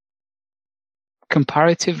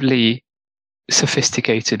comparatively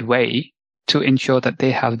sophisticated way to ensure that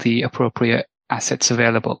they have the appropriate assets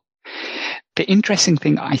available. The interesting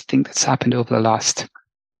thing I think that's happened over the last,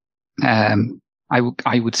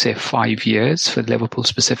 I would say 5 years for Liverpool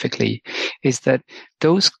specifically, is that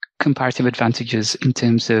those comparative advantages in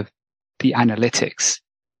terms of the analytics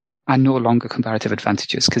are no longer comparative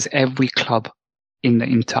advantages, because every club in the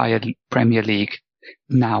entire Premier League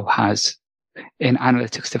now has an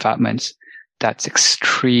analytics department that's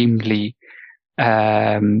extremely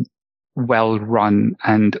well run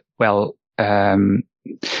and well and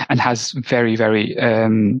has very, very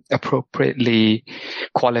appropriately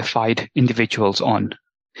qualified individuals on.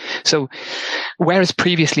 So, whereas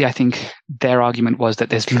previously I think their argument was that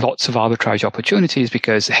there's lots of arbitrage opportunities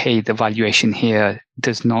because, hey, the valuation here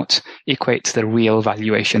does not equate to the real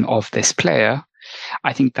valuation of this player,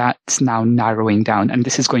 I think that's now narrowing down. And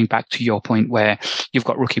this is going back to your point where you've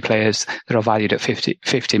got rookie players that are valued at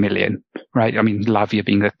 50 million, right? I mean, Lavia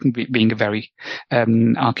being a very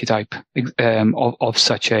archetype of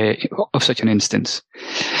such an instance.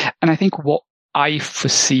 And I think what I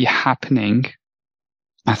foresee happening,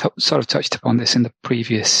 I sort of touched upon this in the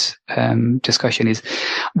previous discussion, is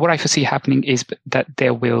what I foresee happening is that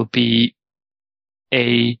there will be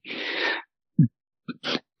a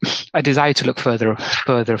desire to look further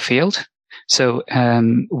afield. So,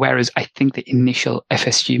 whereas I think the initial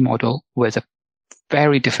FSG model was a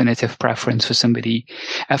very definitive preference for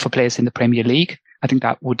for players in the Premier League, I think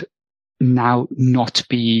that would now not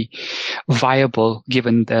be viable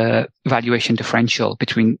given the valuation differential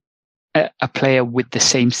between a player with the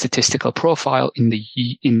same statistical profile in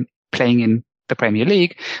playing in the Premier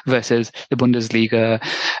League versus the Bundesliga,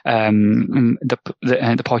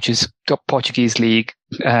 the Portuguese league,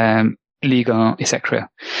 Liga, etc.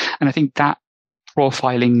 And I think that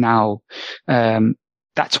profiling now,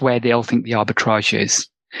 that's where they'll think the arbitrage is.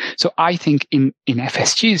 So I think in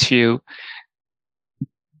FSG's view,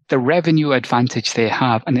 the revenue advantage they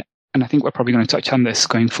have, and I think we're probably going to touch on this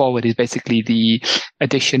going forward, is basically the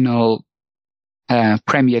additional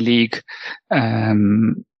Premier League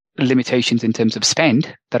limitations in terms of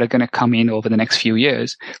spend that are going to come in over the next few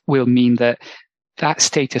years will mean that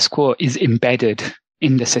status quo is embedded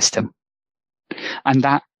in the system. And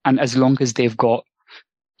as long as they've got,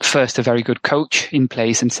 first, a very good coach in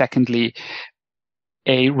place, and secondly,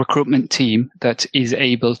 a recruitment team that is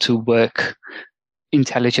able to work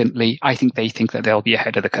intelligently, I think they think that they'll be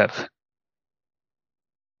ahead of the curve.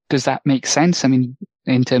 Does that make sense? I mean,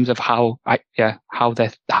 in terms of how I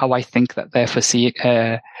think that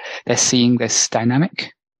they're seeing this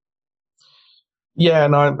dynamic. Yeah,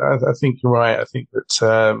 and I think you're right. I think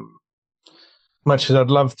that much as I'd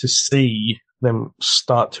love to see them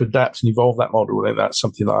start to adapt and evolve that model, and that's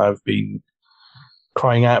something that I've been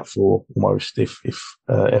crying out for almost. If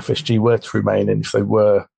FSG were to remain, and if they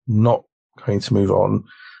were not going to move on,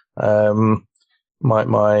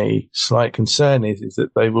 my slight concern is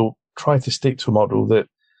that they will try to stick to a model that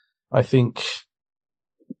I think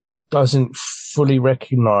doesn't fully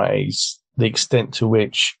recognise the extent to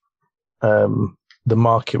which the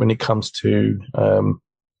market, when it comes to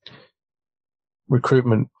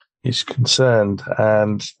recruitment, is concerned.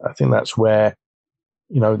 And I think that's where,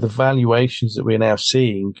 the valuations that we're now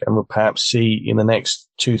seeing, and we'll perhaps see in the next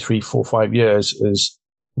 2, 3, 4, 5 years as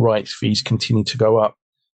rights fees continue to go up,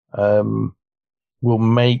 will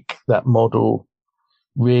make that model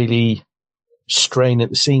really strain at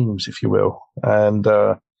the seams, if you will. And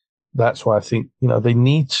that's why I think, they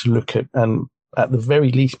need to look at, and at the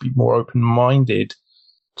very least be more open-minded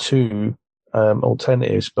to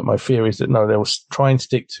alternatives. But my fear is that no, they'll try and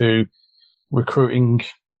stick to recruiting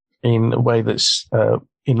in a way that's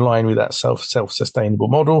in line with that self-sustainable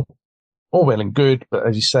model. All well and good, but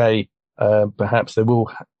as you say, perhaps they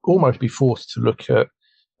will almost be forced to look at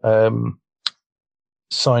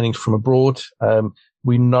signings from abroad.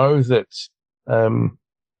 We know that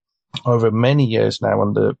over many years now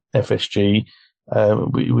under FSG,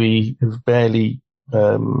 We have barely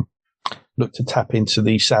looked to tap into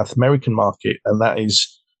the South American market, and that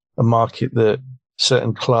is a market that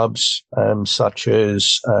certain clubs, such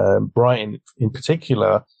as Brighton in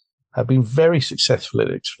particular, have been very successful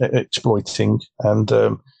at exploiting. And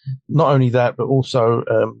not only that, but also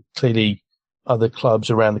clearly other clubs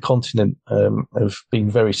around the continent have been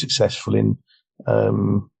very successful in,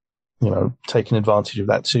 taking advantage of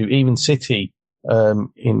that too. Even City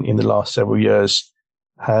in the last several years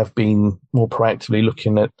have been more proactively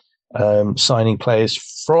looking at signing players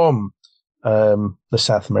from the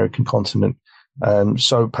South American continent.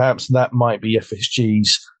 So perhaps that might be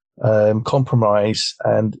FSG's compromise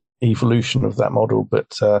and evolution of that model,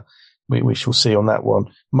 but we shall see on that one.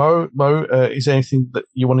 Mo, is there anything that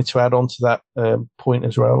you wanted to add on to that point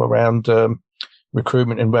as well around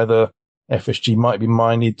recruitment and whether FSG might be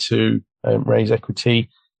minded to raise equity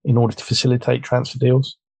in order to facilitate transfer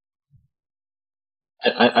deals?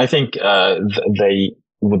 I think they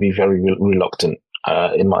would be very reluctant,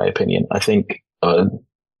 in my opinion. I think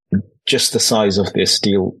just the size of this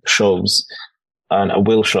deal shows, and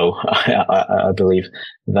will show, I believe,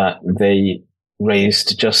 that they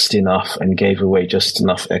raised just enough and gave away just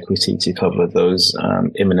enough equity to cover those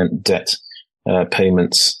imminent debt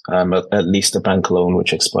payments, at least the bank loan,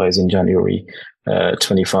 which expires in January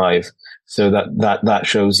 25. So that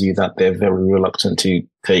shows you that they're very reluctant to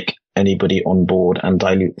take anybody on board and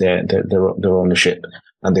dilute their ownership,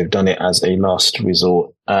 and they've done it as a last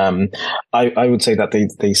resort. I would say that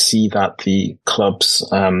they see that the club's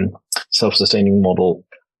self-sustaining model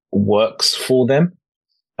works for them,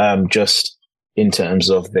 just in terms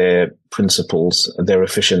of their principles, their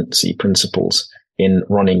efficiency principles in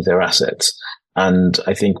running their assets. And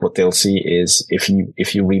I think what they'll see is if you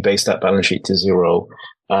rebase that balance sheet to zero,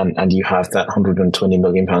 and you have that £120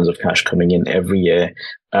 million of cash coming in every year,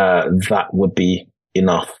 that would be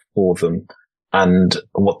enough for them. And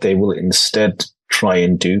what they will instead try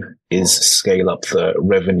and do is scale up the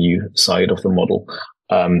revenue side of the model,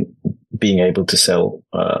 being able to sell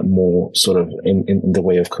more sort of in the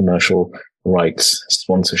way of commercial rights,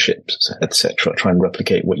 sponsorships, etc. Try and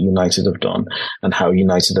replicate what United have done and how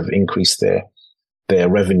United have increased their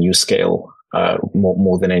revenue scale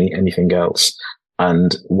more than anything else.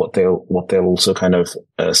 And what they'll also kind of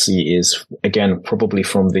see is, again, probably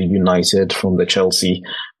from the United, from the Chelsea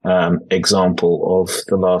example of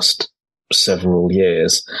the last several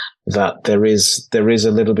years, that there is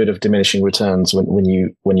a little bit of diminishing returns when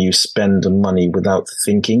you spend money without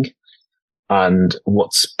thinking. And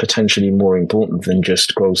what's potentially more important than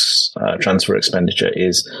just gross transfer expenditure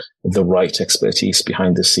is the right expertise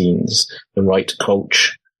behind the scenes, the right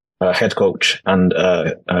coach, head coach, and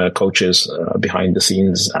coaches behind the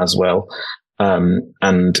scenes as well.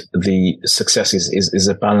 And the success is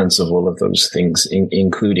a balance of all of those things,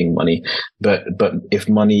 including money. But if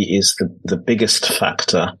money is the biggest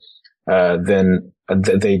factor, then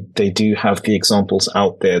they do have the examples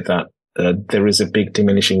out there that there is a big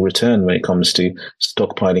diminishing return when it comes to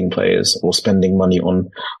stockpiling players or spending money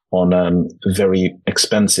on very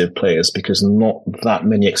expensive players, because not that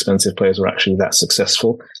many expensive players are actually that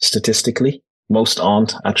successful statistically. Most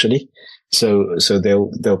aren't actually. So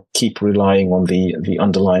they'll keep relying on the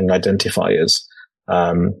underlying identifiers,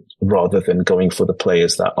 rather than going for the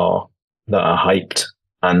players that are hyped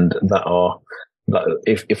and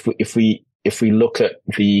if we look at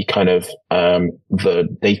the kind of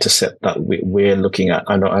the data set that we're looking at,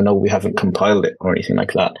 I know we haven't compiled it or anything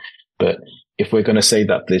like that, but if we're going to say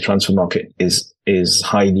that the transfer market is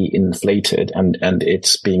highly inflated and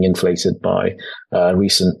it's being inflated by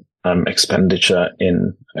recent expenditure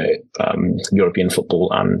in European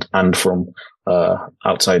football and from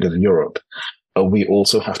outside of Europe, we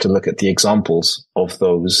also have to look at the examples of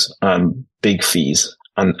those big fees.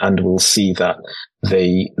 And we'll see that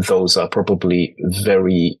those are probably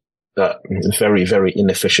very, very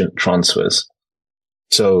inefficient transfers.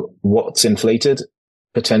 So what's inflated?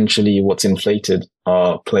 Potentially what's inflated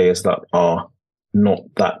are players that are not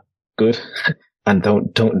that good and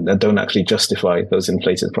don't actually justify those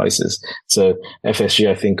inflated prices. So FSG,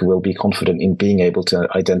 I think, will be confident in being able to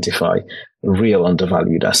identify real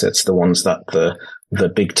undervalued assets, the ones that the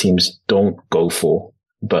big teams don't go for,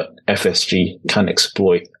 but FSG can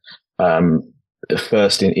exploit,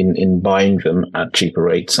 first in buying them at cheaper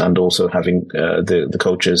rates and also having the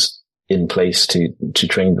coaches in place to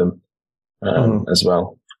train them as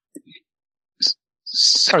well.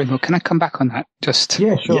 Sorry, Mo, can I come back on that?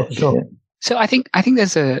 Sure. So I think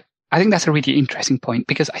that's a really interesting point,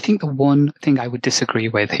 because I think the one thing I would disagree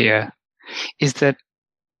with here is that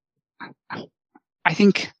I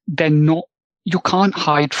think you can't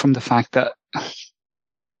hide from the fact that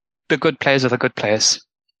the good players are the good players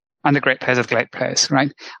and the great players are the great players,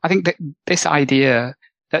 right? I think that this idea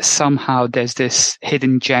that somehow there's this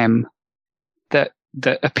hidden gem that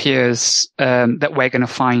appears, that we're going to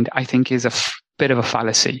find, I think is a bit of a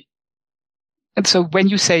fallacy. And so when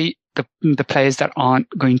you say the players that aren't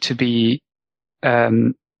going to be,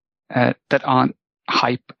 that aren't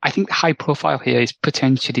hype, I think high profile here is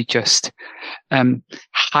potentially just,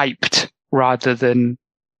 hyped rather than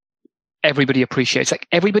everybody appreciates. Like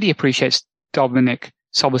everybody appreciates Dominic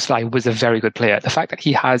Szoboszlai was a very good player. The fact that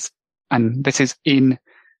he has, and this is in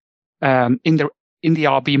the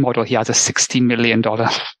RB model, he has a $60 million,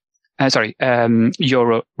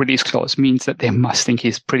 euro release clause means that they must think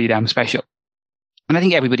he's pretty damn special. And I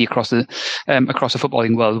think everybody across the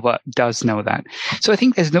footballing world does know that. So I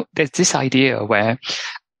think there's this idea where,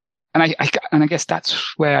 and I guess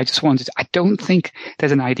that's where I just wanted, I don't think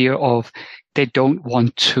there's an idea of they don't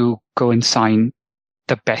want to go and sign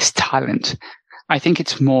the best talent. I think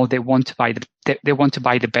it's more they want to buy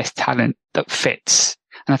the best talent that fits.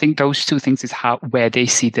 And I think those two things is where they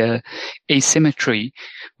see the asymmetry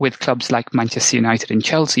with clubs like Manchester United and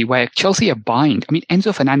Chelsea, where Chelsea are buying. I mean,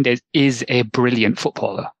 Enzo Fernandez is a brilliant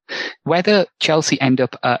footballer. Whether Chelsea end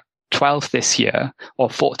up at 12th this year or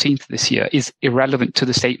 14th this year is irrelevant to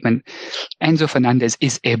the statement. Enzo Fernandez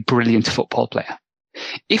is a brilliant football player.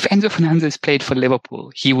 If Enzo Fernandez played for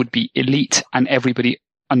Liverpool, he would be elite and everybody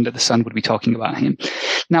under the sun would be talking about him.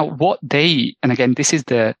 Now, and again,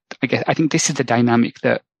 I think this is the dynamic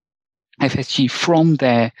that FSG, from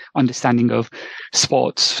their understanding of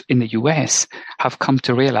sports in the US, have come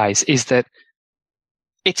to realize is that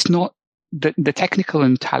it's not the technical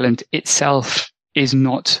and talent itself is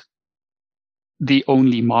not the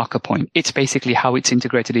only marker point. It's basically how it's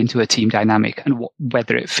integrated into a team dynamic and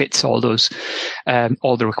whether it fits all those,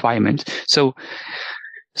 all the requirements. So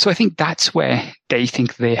I think that's where they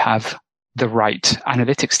think they have the right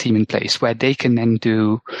analytics team in place, where they can then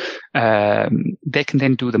do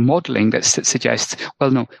the modeling that suggests, well,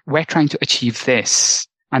 no, we're trying to achieve this,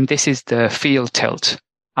 and this is the field tilt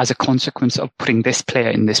as a consequence of putting this player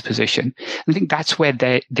in this position. And I think that's where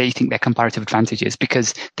they think their comparative advantage is,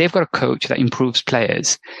 because they've got a coach that improves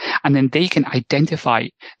players, and then they can identify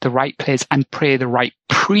the right players and pay the right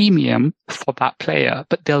premium for that player,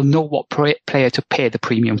 but they'll know what player to pay the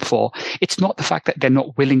premium for. It's not the fact that they're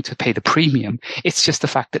not willing to pay the premium. It's just the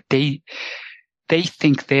fact that they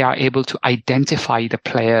think they are able to identify the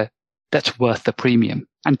player that's worth the premium.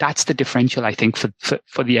 And that's the differential, I think, in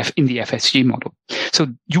the FSG model. So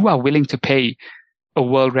you are willing to pay a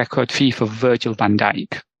world record fee for Virgil van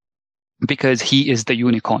Dijk because he is the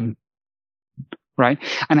unicorn, right?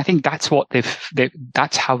 And I think that's what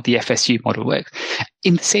that's how the FSG model works.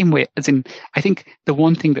 In the same way as I think the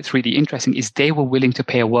one thing that's really interesting is they were willing to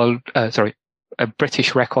pay a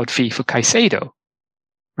British record fee for Caicedo,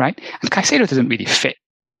 right? And Caicedo doesn't really fit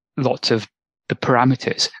lots of the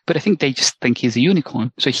parameters, but I think they just think he's a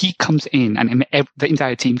unicorn. So he comes in and the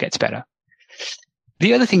entire team gets better.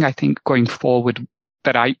 The other thing I think going forward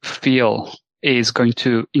that I feel is going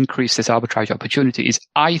to increase this arbitrage opportunity is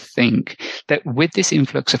I think that with this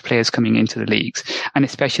influx of players coming into the leagues, and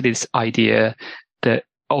especially this idea that,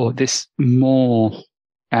 this more,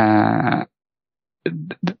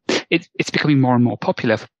 it's becoming more and more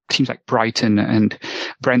popular for teams like Brighton and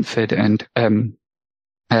Brentford and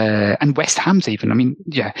West Ham's even. I mean,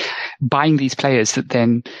 buying these players that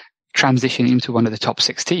then transition into one of the top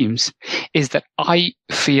 6 teams, is that I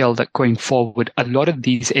feel that going forward, a lot of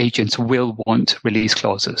these agents will want release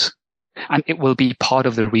clauses. And it will be part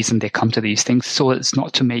of the reason they come to these things, so as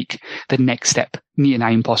not to make the next step near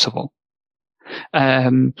nigh impossible.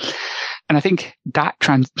 And I think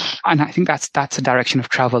that's a direction of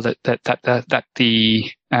travel that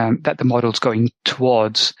the model's going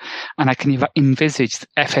towards. And I can envisage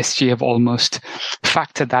FSG have almost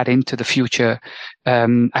factored that into the future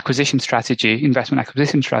investment acquisition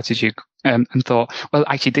strategy, and thought, well,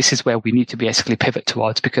 actually, this is where we need to basically pivot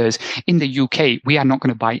towards, because in the UK, we are not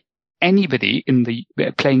going to buy anybody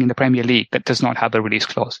playing in the Premier League that does not have a release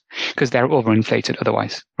clause, because they're overinflated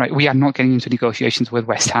otherwise, right? We are not getting into negotiations with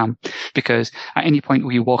West Ham because at any point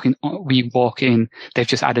we walk in, they've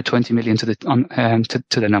just added 20 million to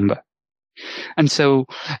the number. And so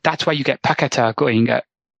that's why you get Paquetá going at,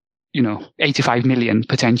 85 million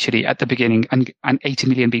potentially at the beginning and 80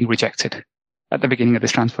 million being rejected at the beginning of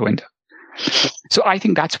this transfer window. So I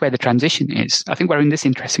think that's where the transition is. I think we're in this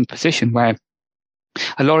interesting position where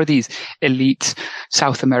a lot of these elite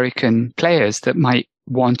South American players that might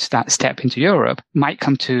want that step into Europe might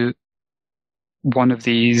come to one of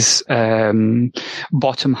these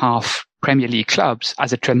bottom half Premier League clubs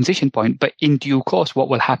as a transition point. But in due course, what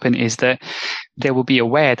will happen is that they will be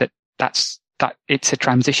aware that it's a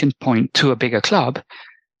transition point to a bigger club.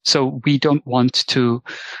 So we don't want to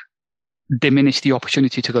diminish the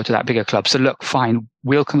opportunity to go to that bigger club. So look, fine,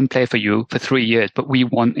 we'll come and play for you for 3 years, but we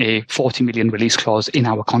want a 40 million release clause in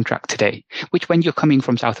our contract today, which when you're coming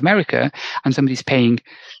from South America and somebody's paying,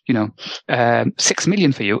 6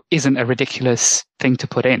 million for you isn't a ridiculous thing to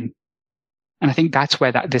put in. And I think that's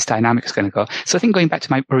where this dynamic is going to go. So I think going back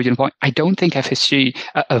to my original point, I don't think FSG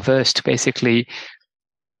are averse to basically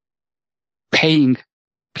paying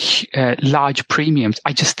large premiums.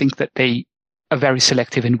 I just think that they are very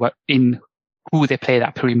selective in who they pay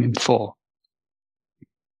that premium for.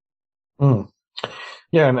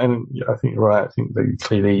 Yeah, and I think you're right. I think they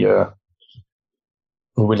clearly were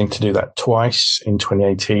willing to do that twice in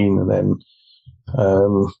 2018 and then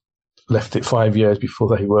left it 5 years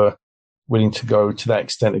before they were willing to go to that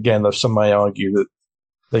extent again, though some may argue that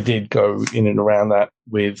they did go in and around that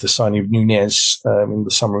with the signing of Nunez in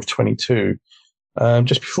the summer of 22.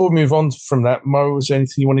 Just before we move on from that, Mo, was there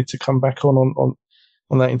anything you wanted to come back on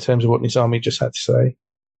that in terms of what Nizami just had to say?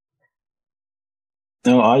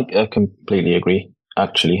 No, I completely agree.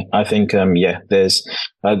 Actually, I think there's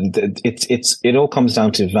it all comes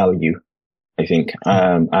down to value. I think,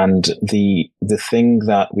 and the thing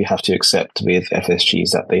that we have to accept with FSG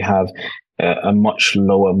is that they have a much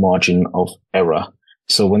lower margin of error.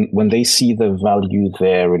 So when they see the value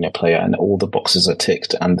there in a player and all the boxes are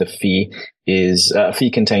ticked and the fee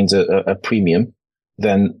contains a premium,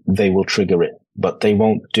 then they will trigger it, but they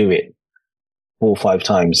won't do it 4 or 5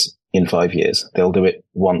 times in 5 years. They'll do it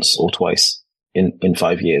once or twice in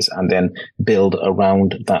 5 years and then build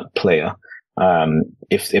around that player.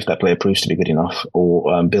 If that player proves to be good enough,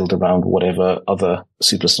 or build around whatever other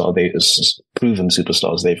proven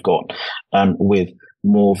superstars they've got, with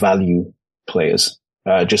more value players.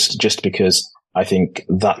 Just because I think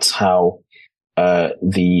that's how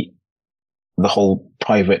the whole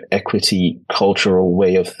private equity cultural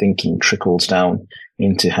way of thinking trickles down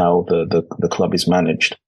into how the club is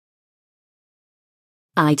managed.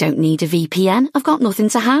 I don't need a VPN. I've got nothing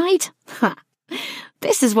to hide.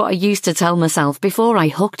 This is what I used to tell myself before I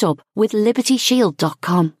hooked up with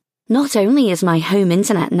LibertyShield.com. Not only is my home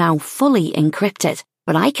internet now fully encrypted,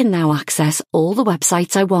 but I can now access all the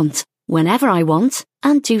websites I want, whenever I want,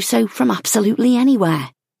 and do so from absolutely anywhere.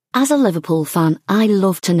 As a Liverpool fan, I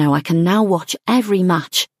love to know I can now watch every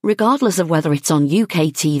match, regardless of whether it's on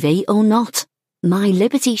UK TV or not. My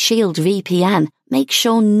Liberty Shield VPN makes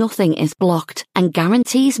sure nothing is blocked and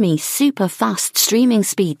guarantees me super fast streaming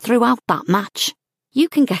speed throughout that match. You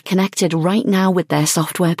can get connected right now with their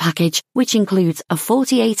software package, which includes a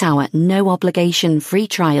 48-hour no-obligation free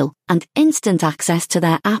trial and instant access to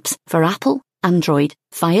their apps for Apple, Android,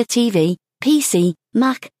 Fire TV, PC,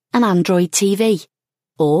 Mac, and Android TV.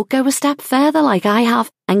 Or go a step further like I have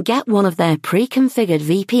and get one of their pre-configured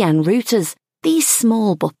VPN routers. These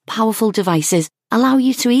small but powerful devices allow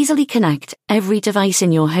you to easily connect every device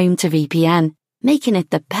in your home to VPN, making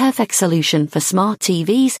it the perfect solution for smart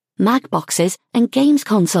TVs, Mac boxes, and games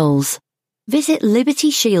consoles. Visit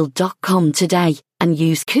LibertyShield.com today and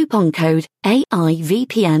use coupon code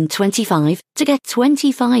AIVPN25 to get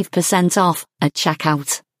 25% off at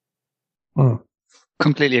checkout.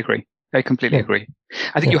 Completely agree. I completely agree.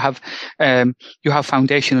 I think you have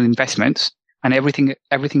foundational investments, and everything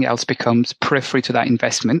else becomes periphery to that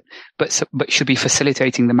investment, but should be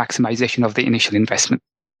facilitating the maximization of the initial investment.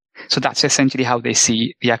 So that's essentially how they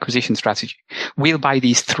see the acquisition strategy. We'll buy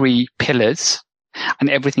these 3 pillars, and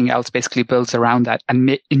everything else basically builds around that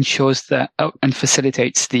and ensures that and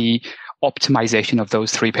facilitates the optimization of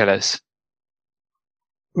those 3 pillars.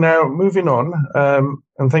 Now, moving on,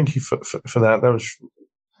 and thank you for that. That was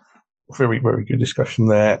very, very good discussion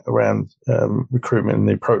there around recruitment and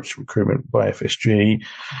the approach to recruitment by FSG.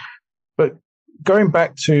 But going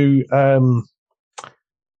back to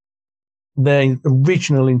their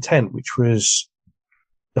original intent, which was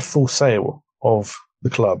a full sale of the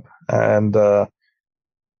club, and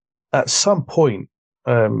at some point,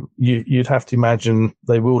 you'd have to imagine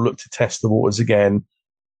they will look to test the waters again,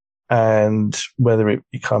 and whether it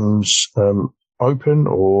becomes open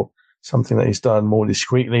or something that is done more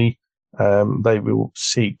discreetly, they will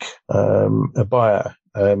seek a buyer.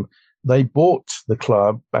 They bought the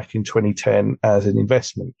club back in 2010 as an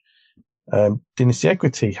investment. Dynasty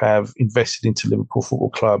Equity have invested into Liverpool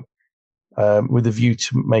Football Club with a view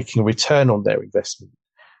to making a return on their investment.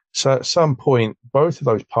 So at some point, both of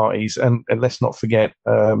those parties, and let's not forget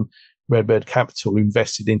Redbird Capital, who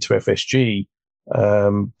invested into FSG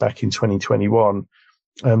back in 2021,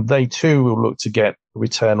 they too will look to get a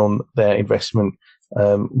return on their investment,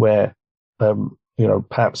 where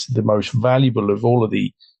perhaps the most valuable of all of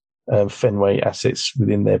the Fenway assets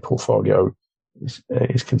within their portfolio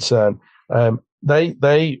is concerned.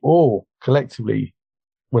 They all collectively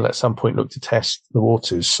will at some point look to test the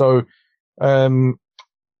waters. So, Mo,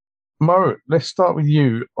 let's start with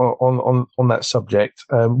you on that subject.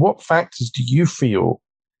 What factors do you feel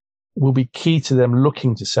will be key to them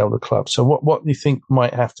looking to sell the club? So what do you think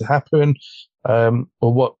might have to happen, or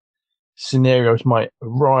what scenarios might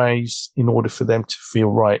arise in order for them to feel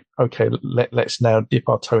right? Okay, let's now dip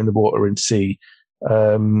our toe in the water and see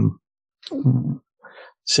what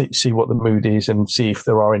the mood is and see if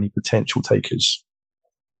there are any potential takers.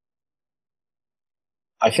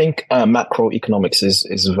 I think macroeconomics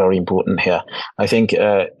is very important here. I think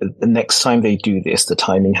the next time they do this, the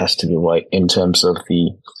timing has to be right in terms of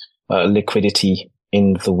the liquidity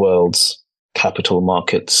in the world's capital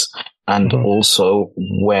markets, and also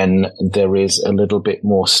when there is a little bit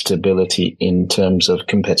more stability in terms of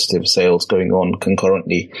competitive sales going on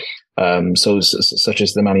concurrently. Such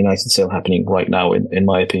as the Man United sale happening right now, in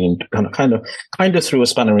my opinion, kind of threw a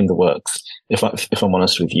spanner in the works. If I'm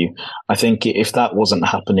honest with you, I think if that wasn't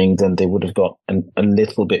happening, then they would have got a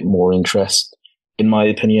little bit more interest. In my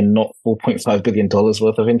opinion, not $4.5 billion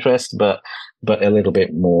worth of interest, but a little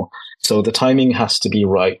bit more. So the timing has to be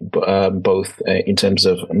right, both in terms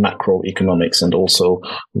of macroeconomics and also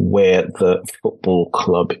where the football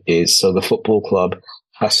club is. So the football club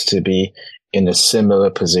has to be in a similar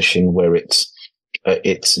position where its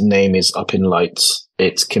name is up in lights,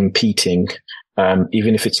 it's competing,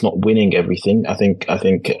 even if it's not winning everything. I think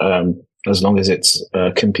as long as it's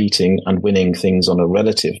competing and winning things on a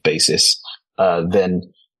relative basis, then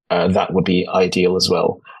that would be ideal as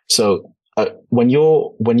well. So when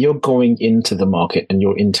you're going into the market and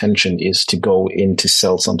your intention is to go in to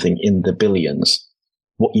sell something in the billions,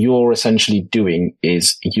 what you're essentially doing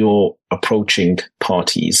is you're approaching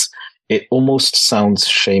parties. It almost sounds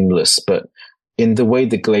shameless, but in the way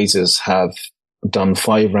the Glazers have done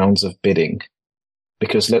 5 rounds of bidding,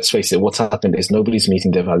 because let's face it, what's happened is nobody's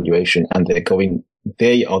meeting their valuation, and they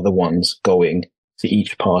are the ones going to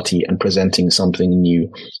each party and presenting something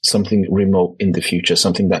new, something remote in the future,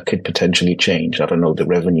 something that could potentially change. I don't know, the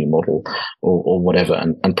revenue model or whatever,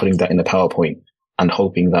 and putting that in a PowerPoint and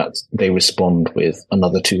hoping that they respond with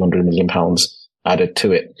another £200 million added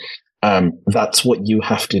to it. That's what you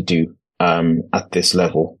have to do at this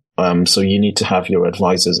level. So you need to have your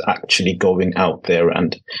advisors actually going out there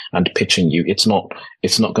and pitching you. It's not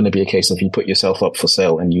going to be a case of you put yourself up for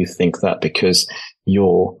sale and you think that because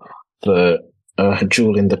you're the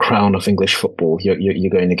jewel in the crown of English football, you're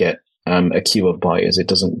going to get a queue of buyers. It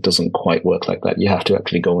doesn't quite work like that. You have to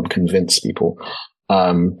actually go and convince people.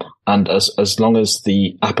 And as long as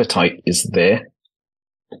the appetite is there,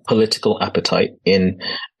 political appetite in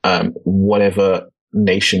whatever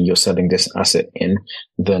nation you're selling this asset in,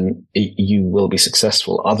 then you will be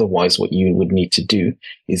successful. Otherwise, what you would need to do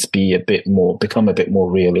is become a bit more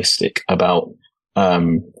realistic about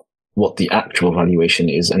what the actual valuation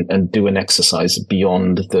is, and do an exercise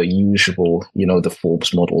beyond the usual, the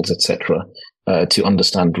Forbes models, etc., to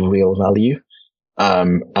understand real value,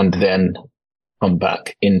 and then come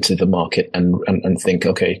back into the market and think,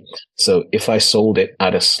 okay, so if I sold it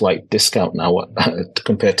at a slight discount now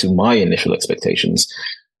compared to my initial expectations,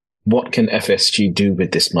 what can FSG do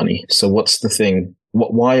with this money? So what's the thing?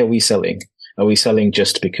 Why are we selling? Are we selling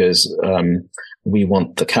just because we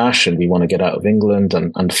want the cash and we want to get out of England,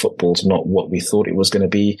 and football's not what we thought it was going to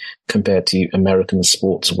be compared to American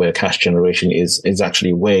sports where cash generation is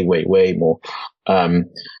actually way, way, way more?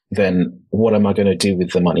 Then what am I going to do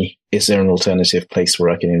with the money? Is there an alternative place where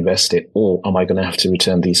I can invest it? Or am I going to have to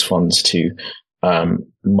return these funds to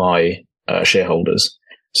my shareholders?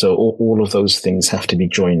 So all of those things have to be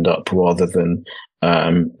joined up rather than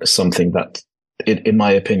something that, in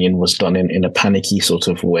my opinion, was done in a panicky sort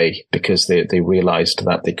of way, because they realized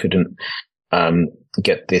that they couldn't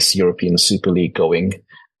get this European Super League going.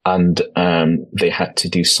 And they had to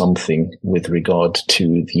do something with regard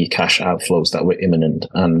to the cash outflows that were imminent,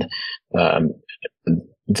 and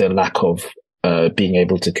the lack of being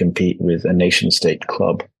able to compete with a nation-state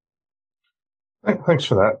club. Thanks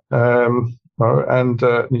for that. And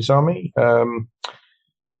Nizami,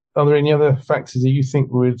 are there any other factors that you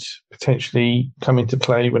think would potentially come into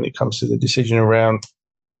play when it comes to the decision around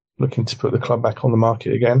looking to put the club back on the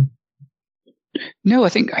market again? No, I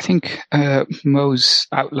think Mo's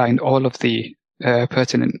outlined all of the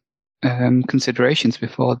pertinent considerations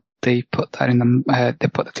before they put that they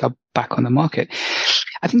put the club back on the market.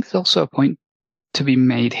 I think there's also a point to be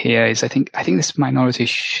made here is I think this minority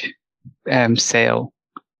sale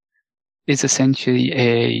is essentially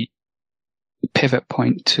a pivot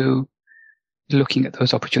point to looking at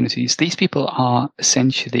those opportunities. These people are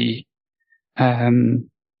essentially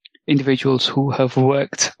individuals who have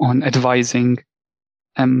worked on advising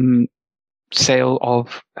sale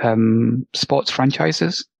of sports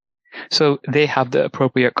franchises. So they have the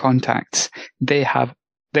appropriate contacts. They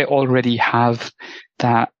already have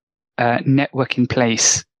that network in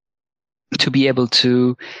place to be able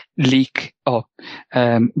to leak or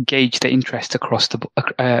gauge the interest across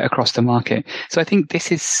the market. So I think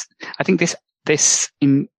it's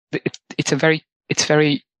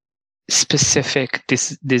very specific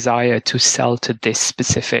desire to sell to this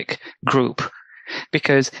specific group,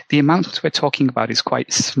 because the amount we're talking about is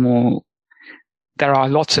quite small. There are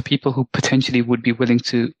lots of people who potentially would be willing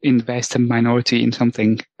to invest a minority in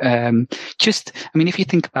something. If you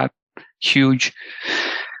think about huge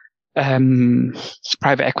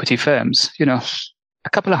private equity firms, a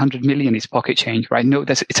couple of 100 million is pocket change, right? No,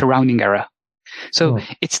 it's a rounding error. So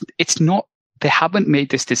it's not. They haven't made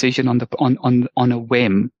this decision on a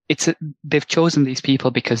whim. They've chosen these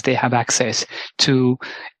people because they have access to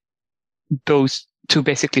those to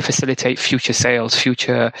basically facilitate future sales,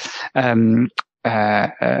 future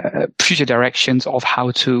directions of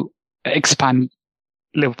how to expand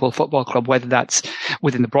Liverpool Football Club, whether that's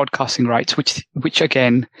within the broadcasting rights, which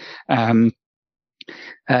again, the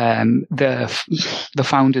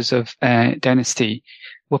founders of Dynasty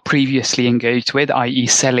were previously engaged with, i.e.,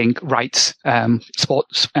 selling rights, sport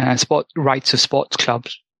rights of sports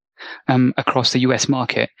clubs across the US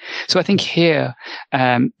market. So I think here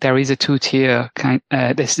there is a two-tier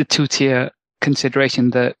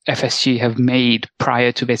consideration that FSG have made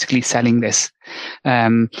prior to basically selling this.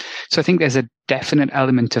 So I think there's a definite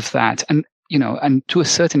element of that. And to a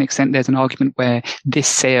certain extent, there's an argument where this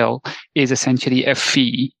sale is essentially a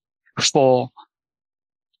fee for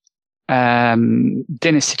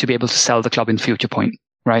Dynasty to be able to sell the club in future point,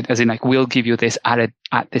 right? As in, like, we'll give you this at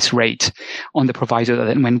this rate on the proviso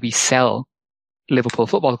that when we sell Liverpool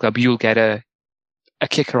Football Club, you'll get a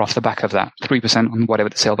kicker off the back of that, 3% on whatever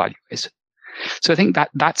the sale value is. So I think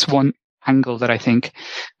that's one angle that I think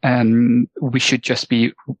we should just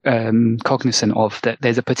be cognizant of, that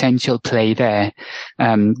there's a potential play there,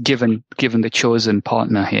 given the chosen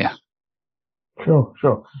partner here. Sure.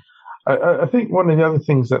 I think one of the other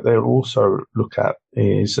things that they'll also look at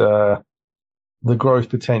is the growth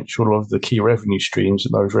potential of the key revenue streams,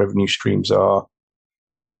 and those revenue streams are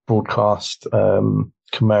broadcast,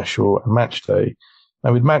 commercial, and match day.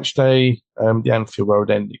 Now, with match day, the Anfield Road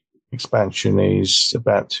End expansion is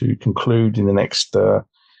about to conclude in the next 2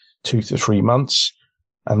 to 3 months,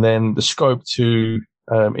 and then the scope to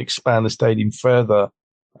expand the stadium further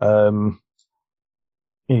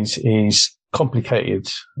is complicated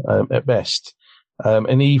at best.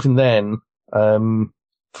 And even then,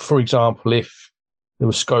 for example, if there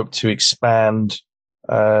was scope to expand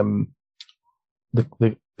the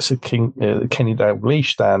Kenny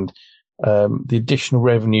Dalglish stand, the additional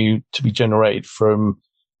revenue to be generated from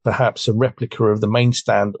perhaps a replica of the main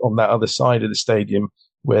stand on that other side of the stadium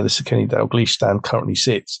where the Kenny Dalglish stand currently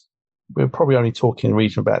sits, we're probably only talking in the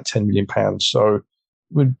region of about £10 million. So it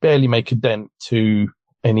would barely make a dent to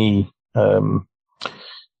any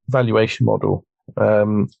valuation model.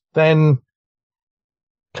 Then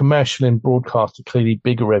commercial and broadcast are clearly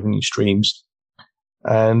bigger revenue streams,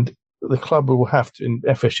 and the club will have to, and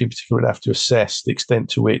FSG in particular, would have to assess the extent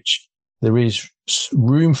to which there is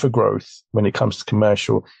room for growth when it comes to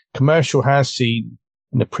commercial. Commercial has seen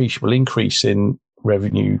an appreciable increase in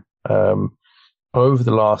revenue over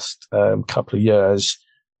the last couple of years,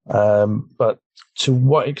 but to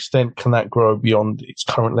what extent can that grow beyond its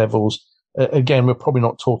current levels? Again, we're probably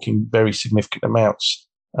not talking very significant amounts,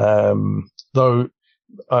 though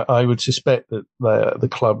I would suspect that the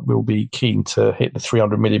club will be keen to hit the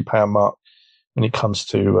 £300 million mark when it comes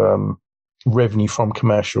to revenue from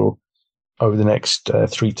commercial over the next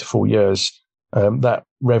 3 to 4 years. That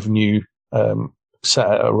revenue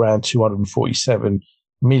sat at around 247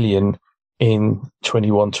 million in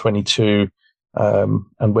 21-22,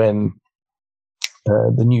 and when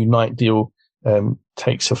the new night deal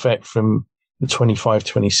takes effect from the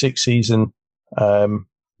 25-26 season,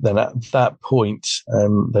 then at that point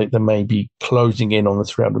they may be closing in on the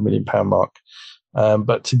 £300 million mark.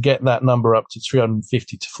 But to get that number up to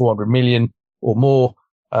 350 to 400 million or more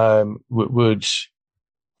would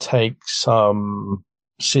take some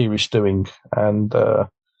serious doing, and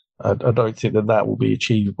I don't think that will be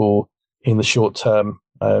achievable in the short term,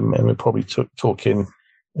 and we're probably talking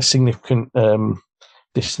a significant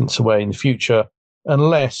distance away in the future.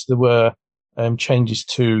 unless there were changes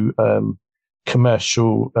to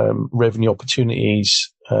commercial revenue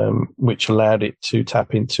opportunities, which allowed it to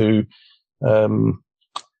tap into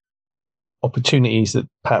opportunities that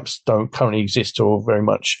perhaps don't currently exist or very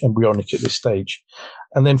much embryonic at this stage.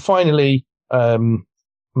 And then finally,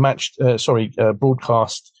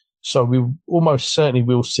 broadcast. So we almost certainly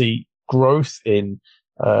will see growth in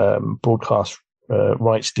broadcast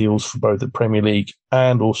rights deals for both the Premier League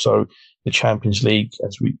and also the Champions League,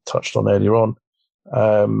 as we touched on earlier on.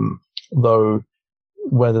 Though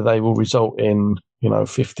whether they will result in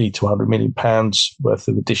 50 to 100 million pounds worth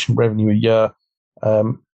of additional revenue a year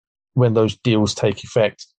when those deals take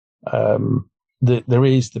effect, there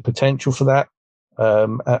is the potential for that,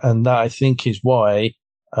 and that I think is why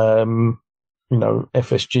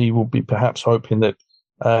FSG will be perhaps hoping that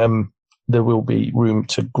there will be room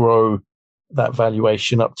to grow that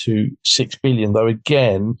valuation up to 6 billion. Though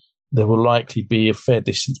again, there will likely be a fair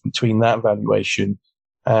distance between that valuation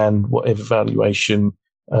and whatever valuation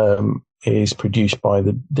is produced by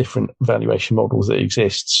the different valuation models that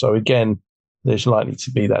exist. So again, there's likely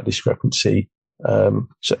to be that discrepancy.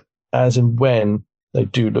 So as and when they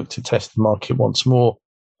do look to test the market once more,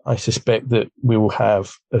 I suspect that we will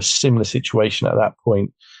have a similar situation at that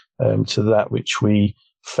point to that which we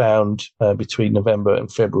found between November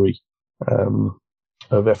and February of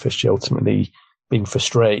FSG ultimately being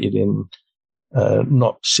frustrated in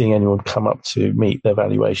not seeing anyone come up to meet their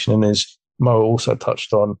valuation. And as Mo also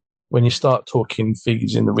touched on, when you start talking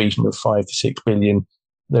figures in the region of 5 to 6 billion,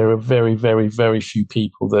 there are very, very, very few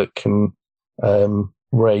people that can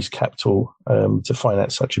raise capital to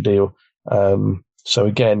finance such a deal. So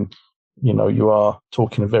again, you are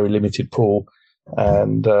talking a very limited pool.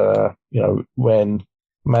 And, when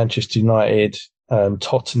Manchester United,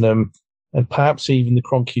 Tottenham, and perhaps even the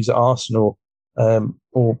Cronkies at Arsenal,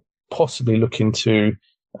 or possibly looking to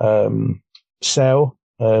sell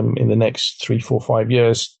in the next 3, 4, 5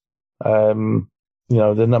 years, the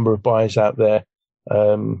number of buyers out there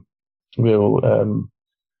will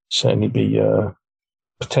certainly be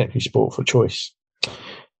potentially sport for choice.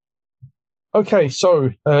 Okay,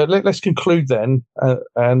 so let's conclude then,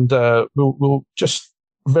 and we'll just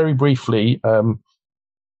very briefly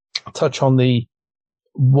touch on the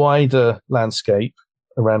wider landscape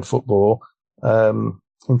around football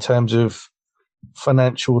in terms of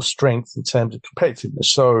financial strength, in terms of competitiveness.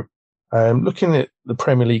 So looking at the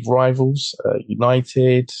Premier League rivals,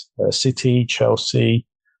 United, City, Chelsea,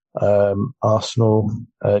 Arsenal,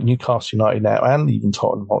 Newcastle United now, and even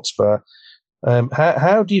Tottenham Hotspur.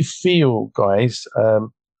 How do you feel, guys,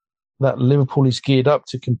 that Liverpool is geared up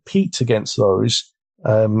to compete against those,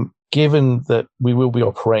 given that we will be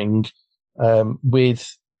operating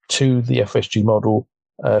to the FSG model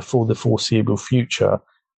for the foreseeable future?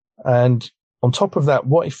 And on top of that,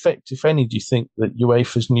 what effect, if any, do you think that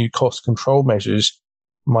UEFA's new cost control measures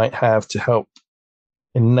might have to help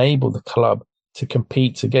enable the club to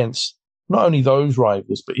compete against not only those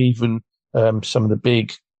rivals, but even some of the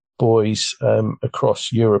big boys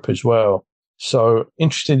across Europe as well? So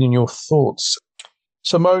interested in your thoughts.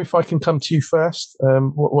 So Mo, if I can come to you first,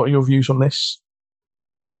 what are your views on this?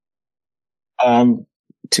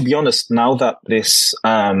 To be honest, now that this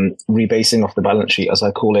rebasing of the balance sheet, as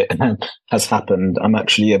I call it, has happened, I'm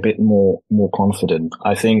actually a bit more confident.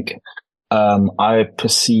 I think I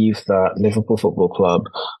perceive that Liverpool Football Club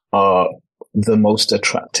are the most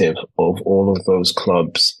attractive of all of those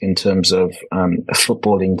clubs in terms of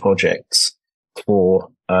footballing projects for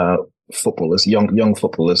footballers, young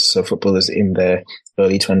footballers, so footballers in their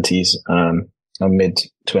early 20s and mid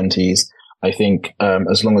 20s. I think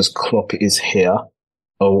as long as Klopp is here,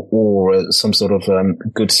 or some sort of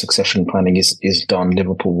good succession planning is done,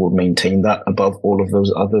 Liverpool will maintain that above all of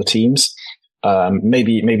those other teams.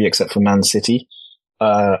 Maybe except for Man City.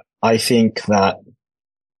 I think that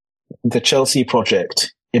the Chelsea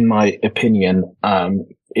project, in my opinion,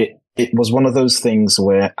 it was one of those things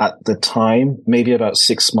where at the time, maybe about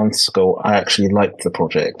 6 months ago, I actually liked the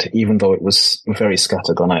project, even though it was very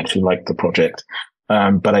scattergun. I actually liked the project.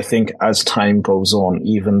 But I think as time goes on,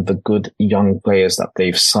 even the good young players that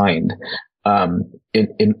they've signed,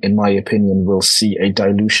 in my opinion, will see a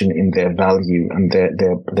dilution in their value and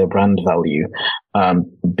their brand value,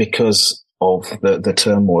 because of the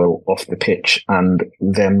turmoil off the pitch and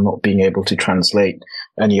them not being able to translate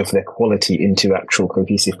any of their quality into actual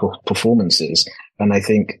cohesive performances. And I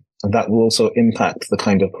think that will also impact the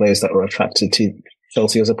kind of players that are attracted to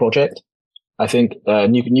Chelsea as a project. I think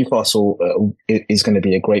Newcastle is going to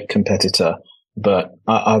be a great competitor But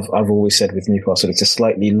I've always said with Newcastle, it's a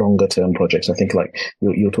slightly longer term project. I think like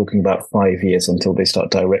you're talking about 5 years until they start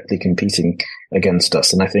directly competing against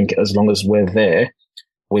us. And I think as long as we're there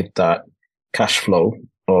with that cash flow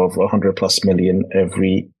of 100 plus million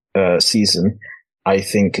every season, I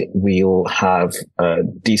think we'll have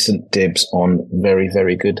decent dibs on very,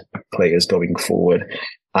 very good players going forward.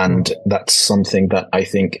 And that's something that I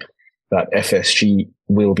think that FSG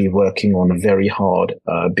will be working on very hard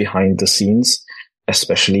behind the scenes,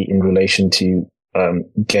 especially in relation to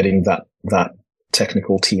getting that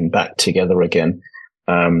technical team back together again,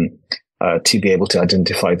 to be able to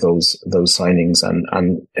identify those signings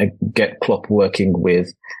and get Klopp working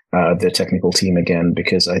with the technical team again,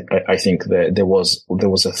 because I think there was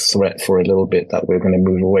a threat for a little bit that we're going to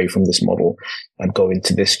move away from this model and go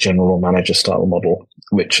into this general manager style model,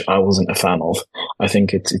 which I wasn't a fan of. I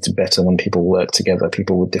think it's better when people work together,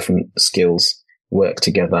 people with different skills work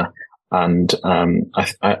together. And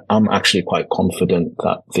I'm actually quite confident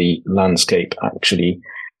that the landscape actually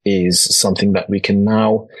is something that we can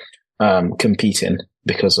now compete in,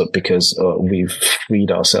 because we've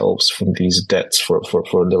freed ourselves from these debts for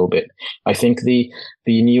a little bit. I think the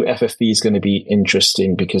new FFP is going to be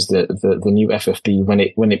interesting, because the new FFP,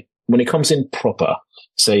 when it comes in proper,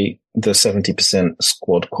 say the 70%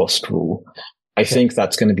 squad cost rule, I think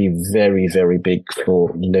that's going to be very, very big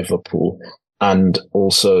for Liverpool, and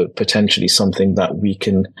also potentially something that we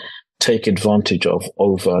can take advantage of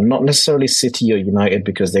over not necessarily City or United,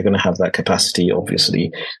 because they're going to have that capacity,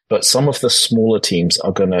 obviously, but some of the smaller teams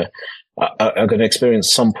are going to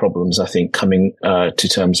experience some problems, I think, coming to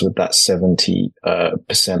terms with that 70%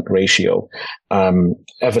 ratio.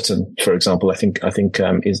 Everton, for example, I think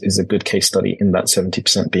is a good case study in that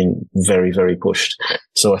 70% being very, very pushed.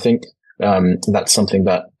 So I think that's something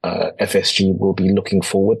that FSG will be looking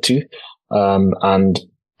forward to. And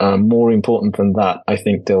more important than that, I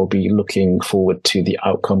think they'll be looking forward to the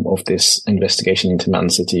outcome of this investigation into Man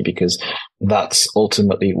City, because that's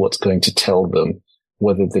ultimately what's going to tell them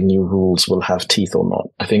whether the new rules will have teeth or not.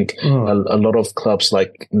 I think a lot of clubs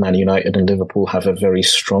like Man United and Liverpool have a very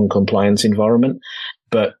strong compliance environment.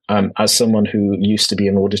 But as someone who used to be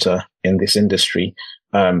an auditor in this industry,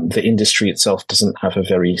 the industry itself doesn't have a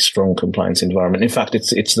very strong compliance environment. In fact,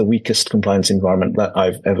 it's the weakest compliance environment that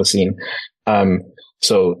I've ever seen.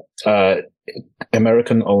 So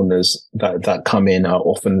American owners that come in are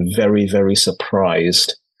often very, very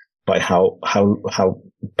surprised by how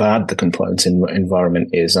bad the compliance environment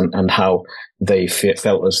is, and how they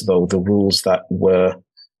felt as though the rules that were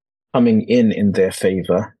coming in their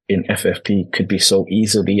favor in FFP could be so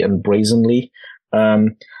easily and brazenly,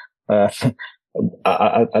 I'd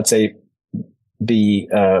say,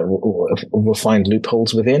 we'll find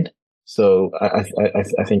loopholes within. So I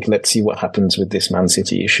think let's see what happens with this Man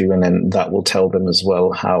City issue, and then that will tell them as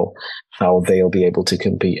well how they'll be able to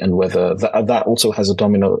compete, and whether that also has a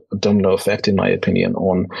domino effect, in my opinion,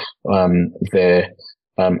 on their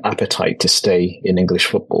appetite to stay in English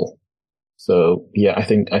football. So yeah, I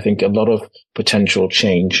think a lot of potential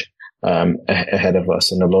change ahead of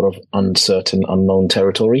us, and a lot of uncertain, unknown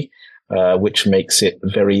territory, which makes it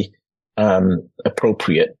very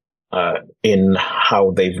appropriate in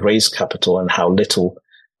how they've raised capital, and how little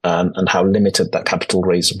and how limited that capital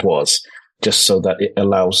raise was, just so that it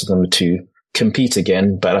allows them to compete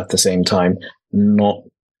again, but at the same time not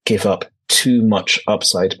give up too much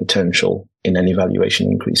upside potential in any valuation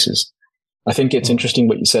increases. I think it's interesting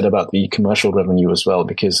what you said about the commercial revenue as well,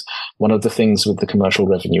 because one of the things with the commercial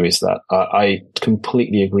revenue is that I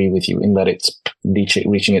completely agree with you in that it's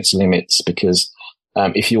reaching its limits, because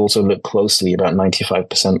if you also look closely, about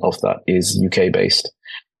 95% of that is UK based,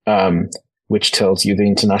 which tells you the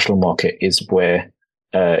international market is where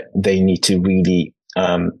they need to really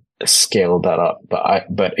scale that up.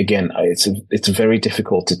 But again, it's very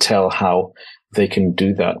difficult to tell how they can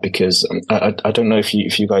do that, because I don't know if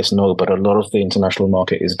you guys know, but a lot of the international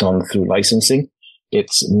market is done through licensing.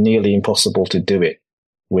 It's nearly impossible to do it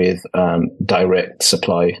with direct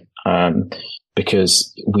supply,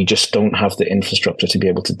 because we just don't have the infrastructure to be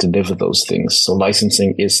able to deliver those things. So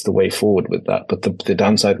licensing is the way forward with that. But the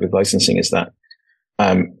downside with licensing is that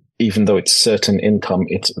even though it's certain income,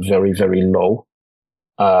 it's very, very low.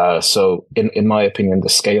 So in my opinion, the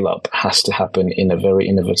scale up has to happen in a very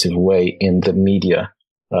innovative way in the media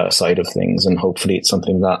side of things. And hopefully it's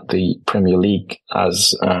something that the Premier League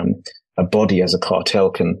as a body, as a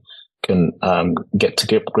cartel can get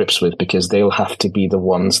to grips with, because they'll have to be the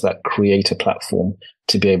ones that create a platform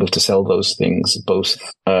to be able to sell those things, both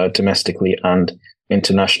domestically and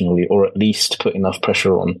internationally, or at least put enough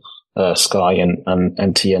pressure on Sky and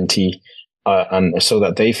TNT and so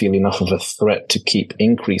that they feel enough of a threat to keep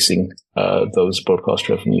increasing those broadcast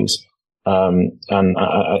revenues. And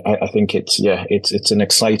I think it's an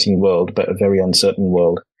exciting world, but a very uncertain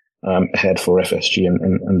world ahead for FSG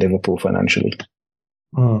and Liverpool financially.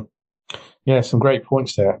 Yeah, some great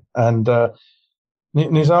points there. And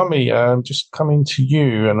Nizami, just coming to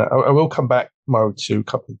you, and I will come back, Mo, to a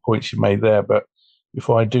couple of points you made there, but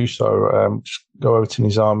before I do so, just go over to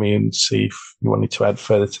Nizami and see if you wanted to add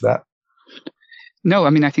further to that. No,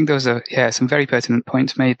 I mean, I think those are some very pertinent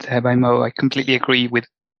points made there by Mo. I completely agree with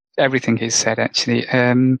everything he's said, actually.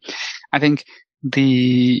 I think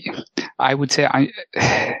I would say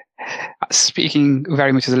speaking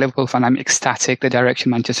very much as a Liverpool fan, I'm ecstatic the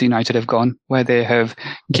direction Manchester United have gone, where they have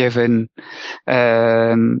given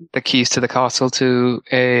the keys to the castle to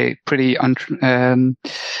a pretty a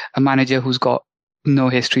manager who's got no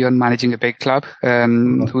history on managing a big club,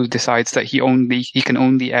 who decides that he can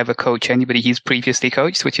only ever coach anybody he's previously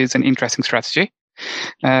coached, which is an interesting strategy.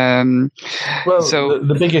 The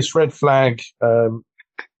biggest red flag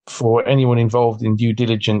for anyone involved in due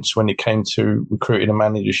diligence when it came to recruiting a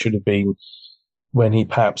manager should have been when he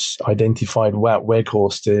perhaps identified Wout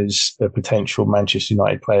Weghorst as a potential Manchester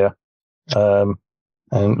United player. And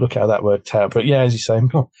look how that worked out. But yeah, as you say,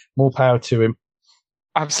 more power to him.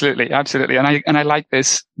 Absolutely. And I like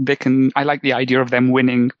this. I like the idea of them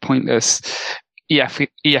winning pointless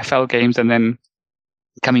EFL games and then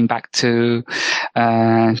coming back to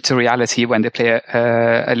reality when they play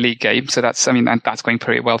a league game. So that's going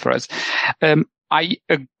pretty well for us. I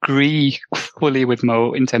agree fully with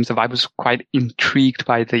Mo in terms of I was quite intrigued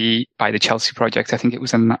by the Chelsea project. I think it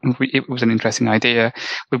was an interesting idea.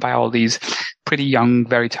 We buy all these pretty young,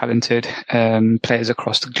 very talented players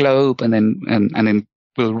across the globe, and then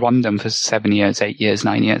we'll run them for 7 years, 8 years,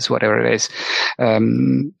 9 years, whatever it is,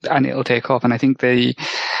 and it'll take off. And I think I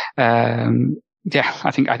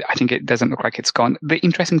think it doesn't look like it's gone. The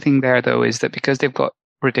interesting thing there, though, is that because they've got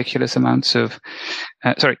ridiculous amounts of,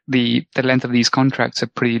 the length of these contracts are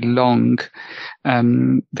pretty long.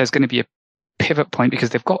 There's going to be a pivot point because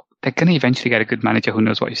they're going to eventually get a good manager who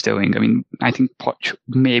knows what he's doing. I mean, I think Poch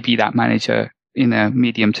may be that manager in a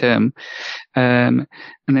medium term, and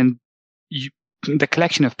then the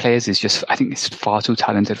collection of players is just, I think it's far too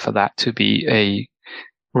talented for that to be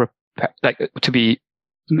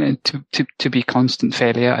to be constant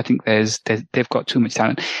failure. I think they've got too much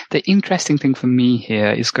talent. The interesting thing for me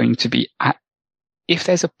here is going to be if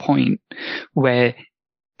there's a point where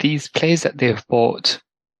these players that they've bought,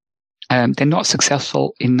 they're not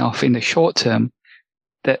successful enough in the short term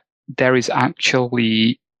that there is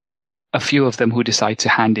actually a few of them who decide to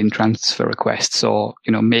hand in transfer requests or,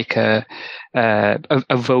 make a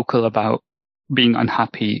vocal about being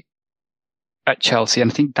unhappy at Chelsea.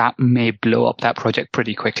 And I think that may blow up that project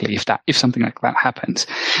pretty quickly if something like that happens.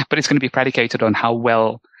 But it's going to be predicated on how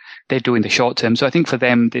well they do in the short term. So I think for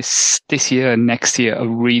them, this year and next year are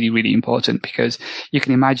really, really important because you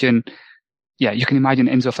can imagine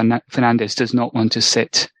Enzo Fernandez does not want to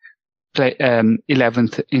play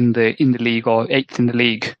 11th in the league or 8th in the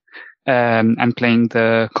league, and playing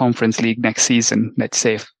the Conference League next season, let's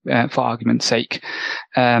say, for argument's sake,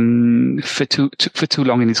 for too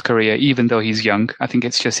long in his career, even though he's young. I think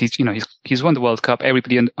it's just he's won the World Cup.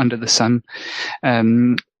 Everybody under the sun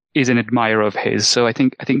is an admirer of his. So I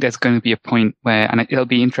think there's going to be a point where, and it'll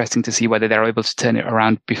be interesting to see whether they're able to turn it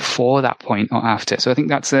around before that point or after. So I think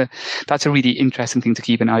that's a really interesting thing to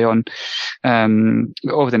keep an eye on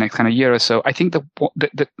over the next kind of year or so. I think the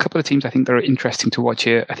couple of teams I think that are interesting to watch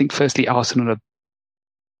here. I think firstly Arsenal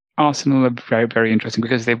are very, very interesting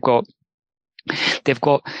because they've got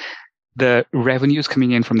the revenues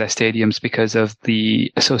coming in from their stadiums because of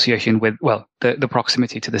the association with, the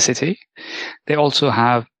proximity to the city. They also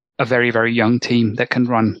have a very, very young team that can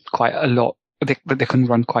run quite a lot. They can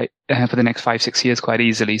run quite for the next 5-6 years quite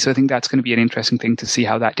easily. So I think that's going to be an interesting thing to see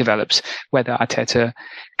how that develops, whether Arteta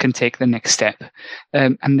can take the next step.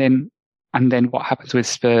 And then what happens with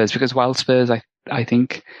Spurs? Because while Spurs, I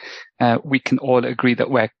think we can all agree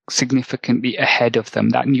that we're significantly ahead of them.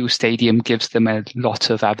 That new stadium gives them a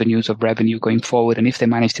lot of avenues of revenue going forward. And if they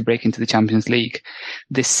manage to break into the Champions League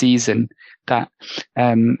this season,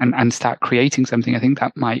 and start creating something, I think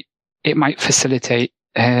it might facilitate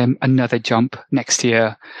another jump next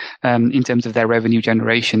year in terms of their revenue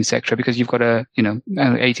generation, etc. Because you've got a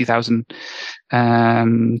 80,000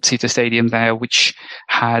 seater stadium there, which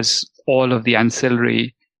has all of the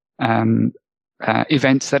ancillary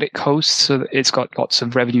events that it hosts. So it's got lots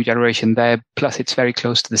of revenue generation there. Plus, it's very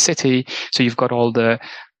close to the city, so you've got all the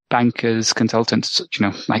bankers, consultants,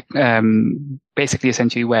 like basically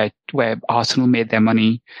essentially where Arsenal made their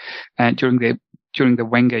money during the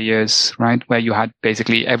Wenger years, right? Where you had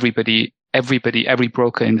basically every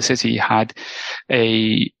broker in the city had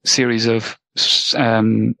a series of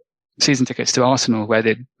season tickets to Arsenal where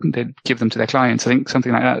they'd give them to their clients. I think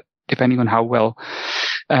something like that, depending on how well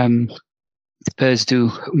Spurs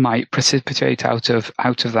do, might precipitate out of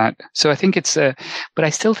that. So I think it's but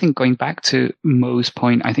I still think, going back to Mo's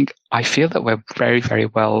point, I feel that we're very, very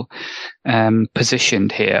well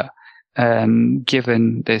positioned here,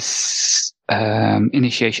 given this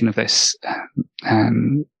initiation of this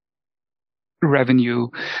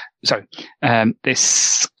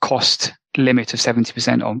this cost limit of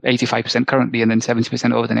 70% or 85% currently, and then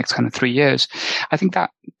 70% over the next kind of 3 years. I think that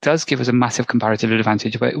does give us a massive comparative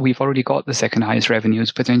advantage, where we've already got the second highest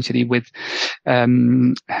revenues potentially with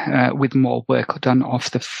more work done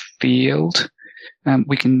off the field.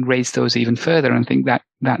 We can raise those even further, and think that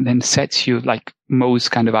then sets you, like Mo's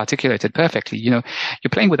kind of articulated perfectly. You're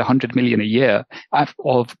playing with 100 million a year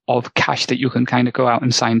of cash that you can kind of go out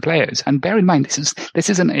and sign players. And bear in mind, this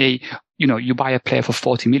isn't a, you buy a player for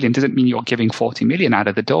 40 million doesn't mean you're giving 40 million out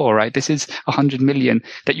of the door, right? This is 100 million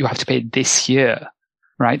that you have to pay this year,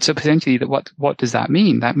 right? So potentially, what does that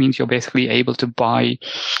mean? That means you're basically able to buy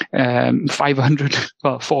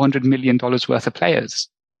 $400 million worth of players,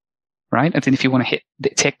 right? And then if you want to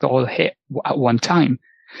take the whole hit at one time.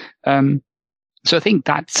 So I think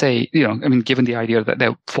that's given the idea that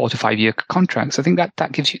they're 4 to 5 year contracts, I think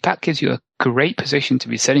that gives you a great position to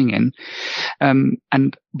be sitting in.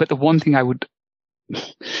 But the one thing the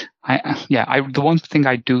one thing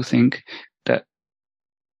I do think that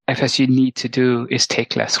FSG need to do is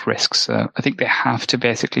take less risks. I think they have to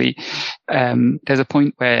basically, there's a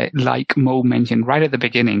point where, like Mo mentioned right at the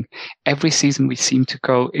beginning, every season we seem to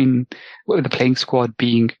go in with the playing squad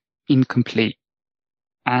being incomplete.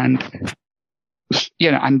 And,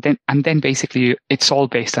 and then basically it's all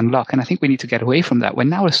based on luck. And I think we need to get away from that. We're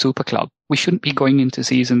now a super club. We shouldn't be going into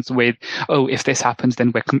seasons with, if this happens,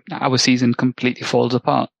 then our season completely falls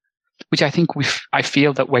apart. Which I think I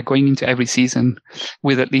feel that we're going into every season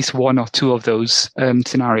with at least one or two of those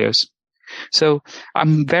scenarios. So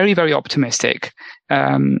I'm very, very optimistic.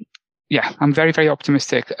 I'm very, very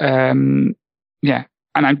optimistic. But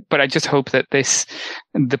I just hope that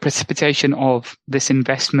the precipitation of this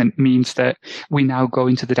investment means that we now go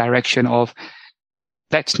into the direction of,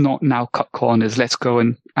 let's not now cut corners. Let's go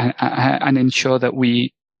and ensure that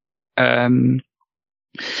we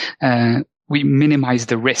minimize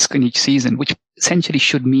the risk in each season, which essentially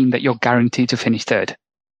should mean that you're guaranteed to finish third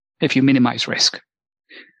if you minimize risk.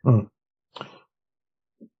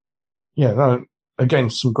 Yeah, no, again,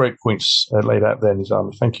 some great points laid out there,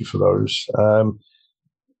 Nizami. Thank you for those.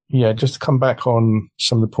 Just to come back on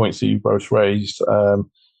some of the points that you both raised.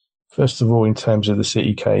 First of all, in terms of the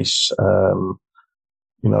City case, I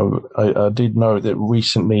did know that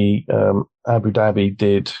recently Abu Dhabi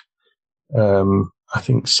did I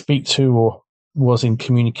think speak to or was in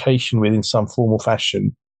communication with, in some formal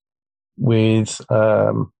fashion, with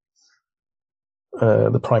the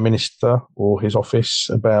Prime Minister or his office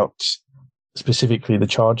about specifically the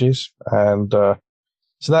charges. And so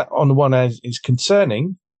that, on the one hand, is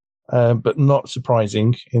concerning, but not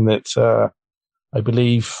surprising, in that I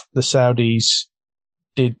believe the Saudis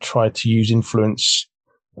did try to use influence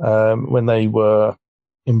when they were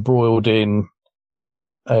embroiled in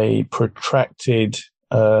a protracted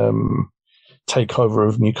takeover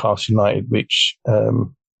of Newcastle United, which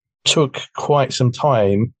took quite some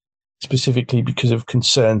time, specifically because of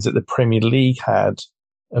concerns that the Premier League had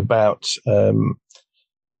about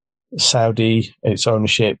Saudi, its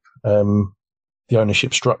ownership, the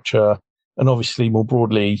ownership structure, and obviously more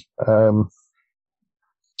broadly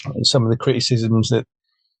some of the criticisms that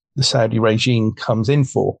the Saudi regime comes in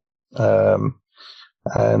for.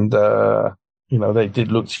 They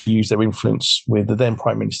did look to use their influence with the then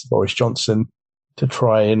Prime Minister Boris Johnson to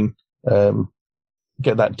try and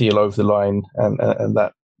get that deal over the line, and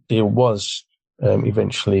that deal was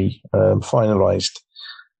eventually finalised.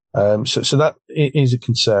 So that is a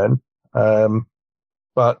concern.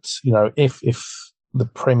 But if the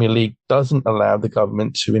Premier League doesn't allow the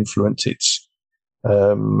government to influence its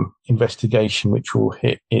investigation, which will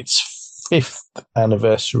hit its 5th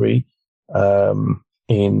anniversary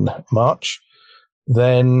in March,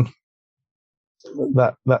 then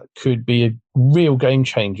that could be a real game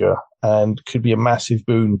changer and could be a massive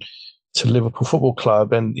boon to Liverpool Football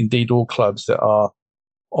Club, and indeed all clubs that are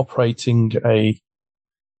operating a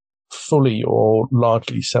fully or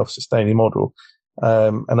largely self-sustaining model.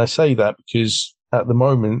 And I say that because at the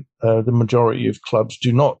moment, the majority of clubs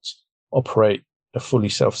do not operate a fully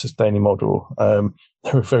self-sustaining model.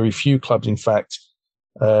 There are very few clubs, in fact,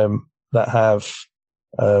 that have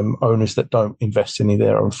owners that don't invest any of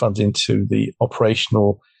their own funds into the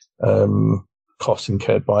operational costs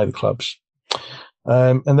incurred by the clubs.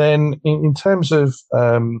 And then in terms of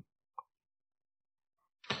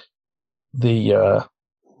the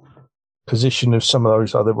position of some of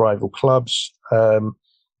those other rival clubs,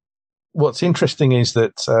 what's interesting is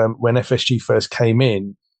that when FSG first came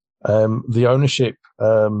in, the ownership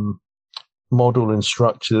model and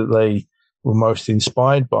structure that they were most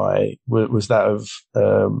inspired by was that of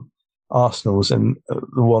Arsenal's and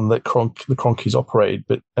the one that the Kroenkes operated.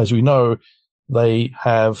 But as we know, they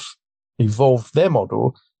have evolved their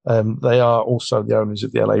model. They are also the owners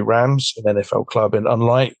of the LA Rams, an NFL club, and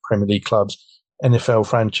unlike Premier League clubs, NFL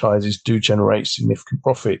franchises do generate significant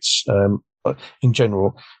profits in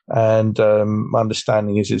general. And my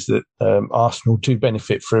understanding is that Arsenal do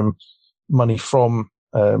benefit from money from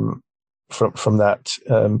that,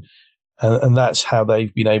 and that's how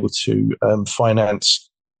they've been able to finance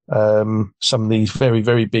some of these very,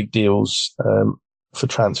 very big deals for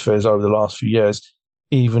transfers over the last few years,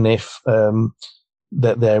 even if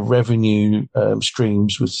that their revenue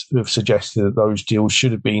streams have suggested that those deals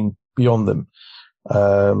should have been beyond them.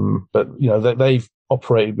 But they've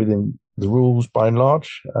operated within the rules by and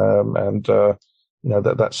large, and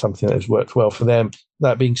that's something that has worked well for them.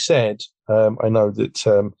 That being said, I know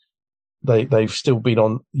that they've still been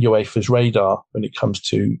on UEFA's radar when it comes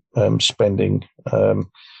to spending,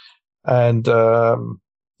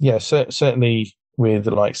 certainly with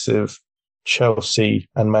the likes of Chelsea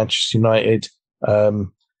and Manchester United,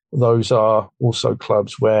 those are also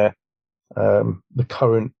clubs where the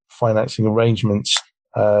current financing arrangements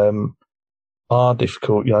are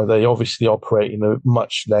difficult. They obviously operate in a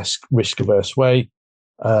much less risk-averse way,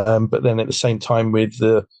 but then at the same time, with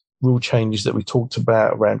the rule changes that we talked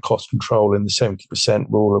about around cost control and the 70%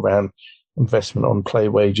 rule around investment on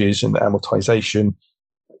player wages and amortization,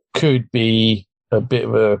 could be a bit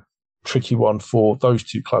of a tricky one for those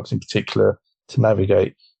two clubs in particular to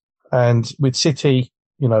navigate. And with City,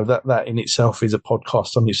 that in itself is a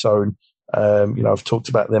podcast on its own. I've talked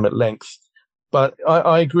about them at length, but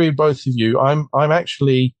I agree with both of you. I'm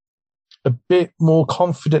actually a bit more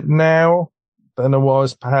confident now than I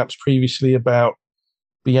was perhaps previously about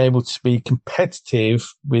being able to be competitive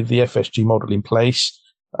with the FSG model in place.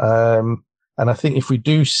 And I think if we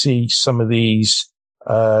do see some of these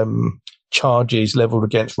charges leveled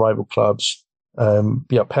against rival clubs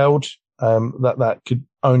be upheld, that could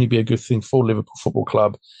only be a good thing for Liverpool Football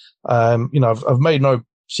Club. I've made no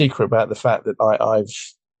secret about the fact that I've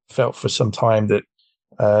felt for some time that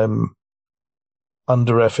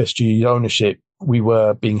under FSG ownership we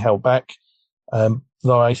were being held back,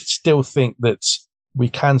 though I still think that we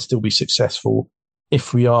can still be successful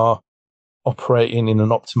if we are operating in an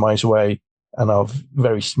optimized way and are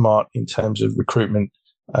very smart in terms of recruitment,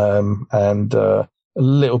 and a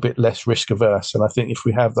little bit less risk averse. And I think if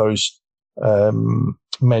we have those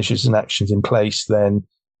measures and actions in place, then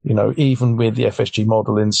even with the FSG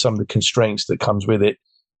model and some of the constraints that comes with it,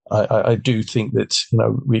 I do think that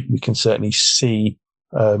we can certainly see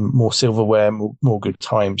more silverware, more good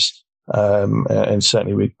times, and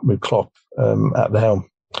certainly with Klopp at the helm.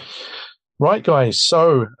 Right, guys.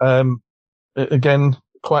 So again,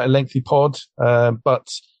 quite a lengthy pod, but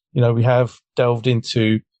we have delved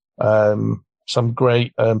into some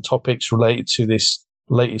great topics related to this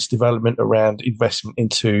latest development around investment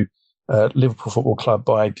into Liverpool Football Club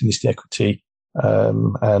by Dynasty Equity,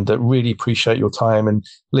 and really appreciate your time. And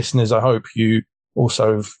listeners, I hope you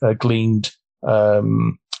also have gleaned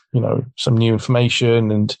some new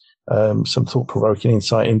information and some thought-provoking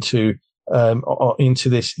insight into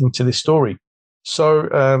this story.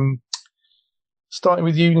 So starting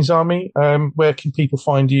with you, Nizami, where can people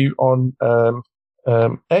find you on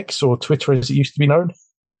X, or Twitter as it used to be known?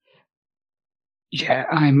 Yeah,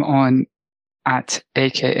 I'm on at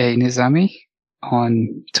AKA Nizami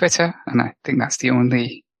on Twitter, and I think that's the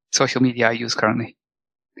only social media I use currently.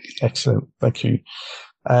 Excellent, thank you.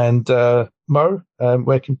 And Mo,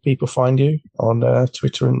 where can people find you on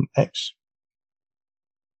Twitter and X?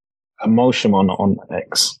 Mo Shimon on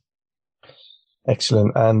X.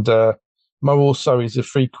 Excellent. And Mo also is a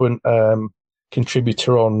frequent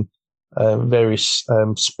contributor on various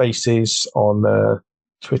spaces on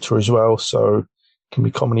Twitter as well, so can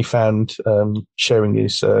be commonly found sharing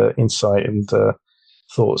his insight and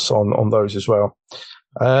thoughts on those as well.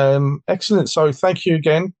 Excellent. So thank you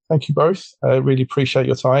again. Thank you both. Really appreciate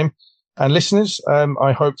your time. And listeners,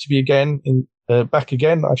 I hope to be back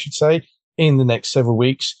again, I should say, in the next several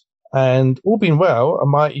weeks. And all being well, I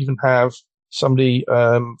might even have somebody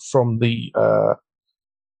from the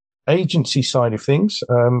agency side of things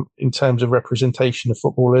in terms of representation of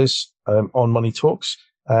footballers on Money Talks.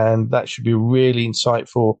 And that should be a really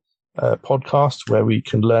insightful podcast where we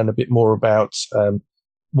can learn a bit more about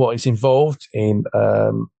what is involved in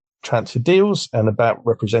transfer deals and about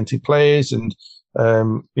representing players and,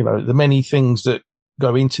 the many things that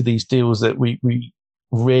go into these deals that we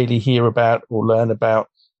rarely hear about or learn about.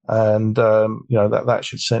 And, that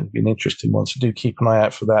should certainly be an interesting one. So do keep an eye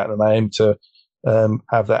out for that. And I aim to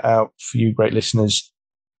have that out for you great listeners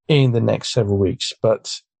in the next several weeks.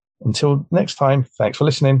 But until next time, thanks for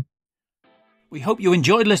listening. We hope you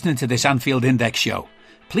enjoyed listening to this Anfield Index show.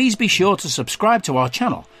 Please be sure to subscribe to our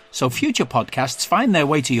channel so future podcasts find their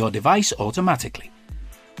way to your device automatically.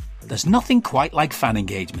 There's nothing quite like fan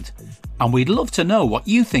engagement, and we'd love to know what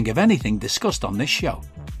you think of anything discussed on this show.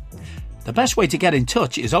 The best way to get in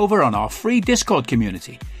touch is over on our free Discord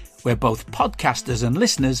community, where both podcasters and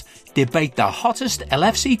listeners debate the hottest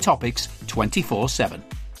LFC topics 24/7.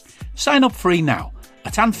 Sign up free now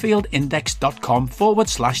at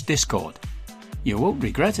AnfieldIndex.com/Discord. You won't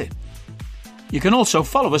regret it. You can also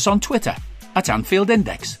follow us on Twitter at Anfield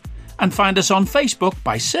Index and find us on Facebook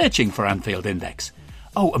by searching for Anfield Index.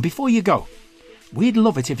 Oh, and before you go, we'd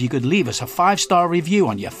love it if you could leave us a 5-star review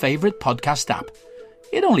on your favourite podcast app.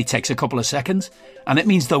 It only takes a couple of seconds, and it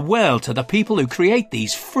means the world to the people who create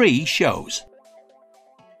these free shows.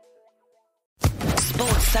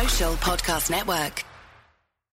 Sports Social Podcast Network.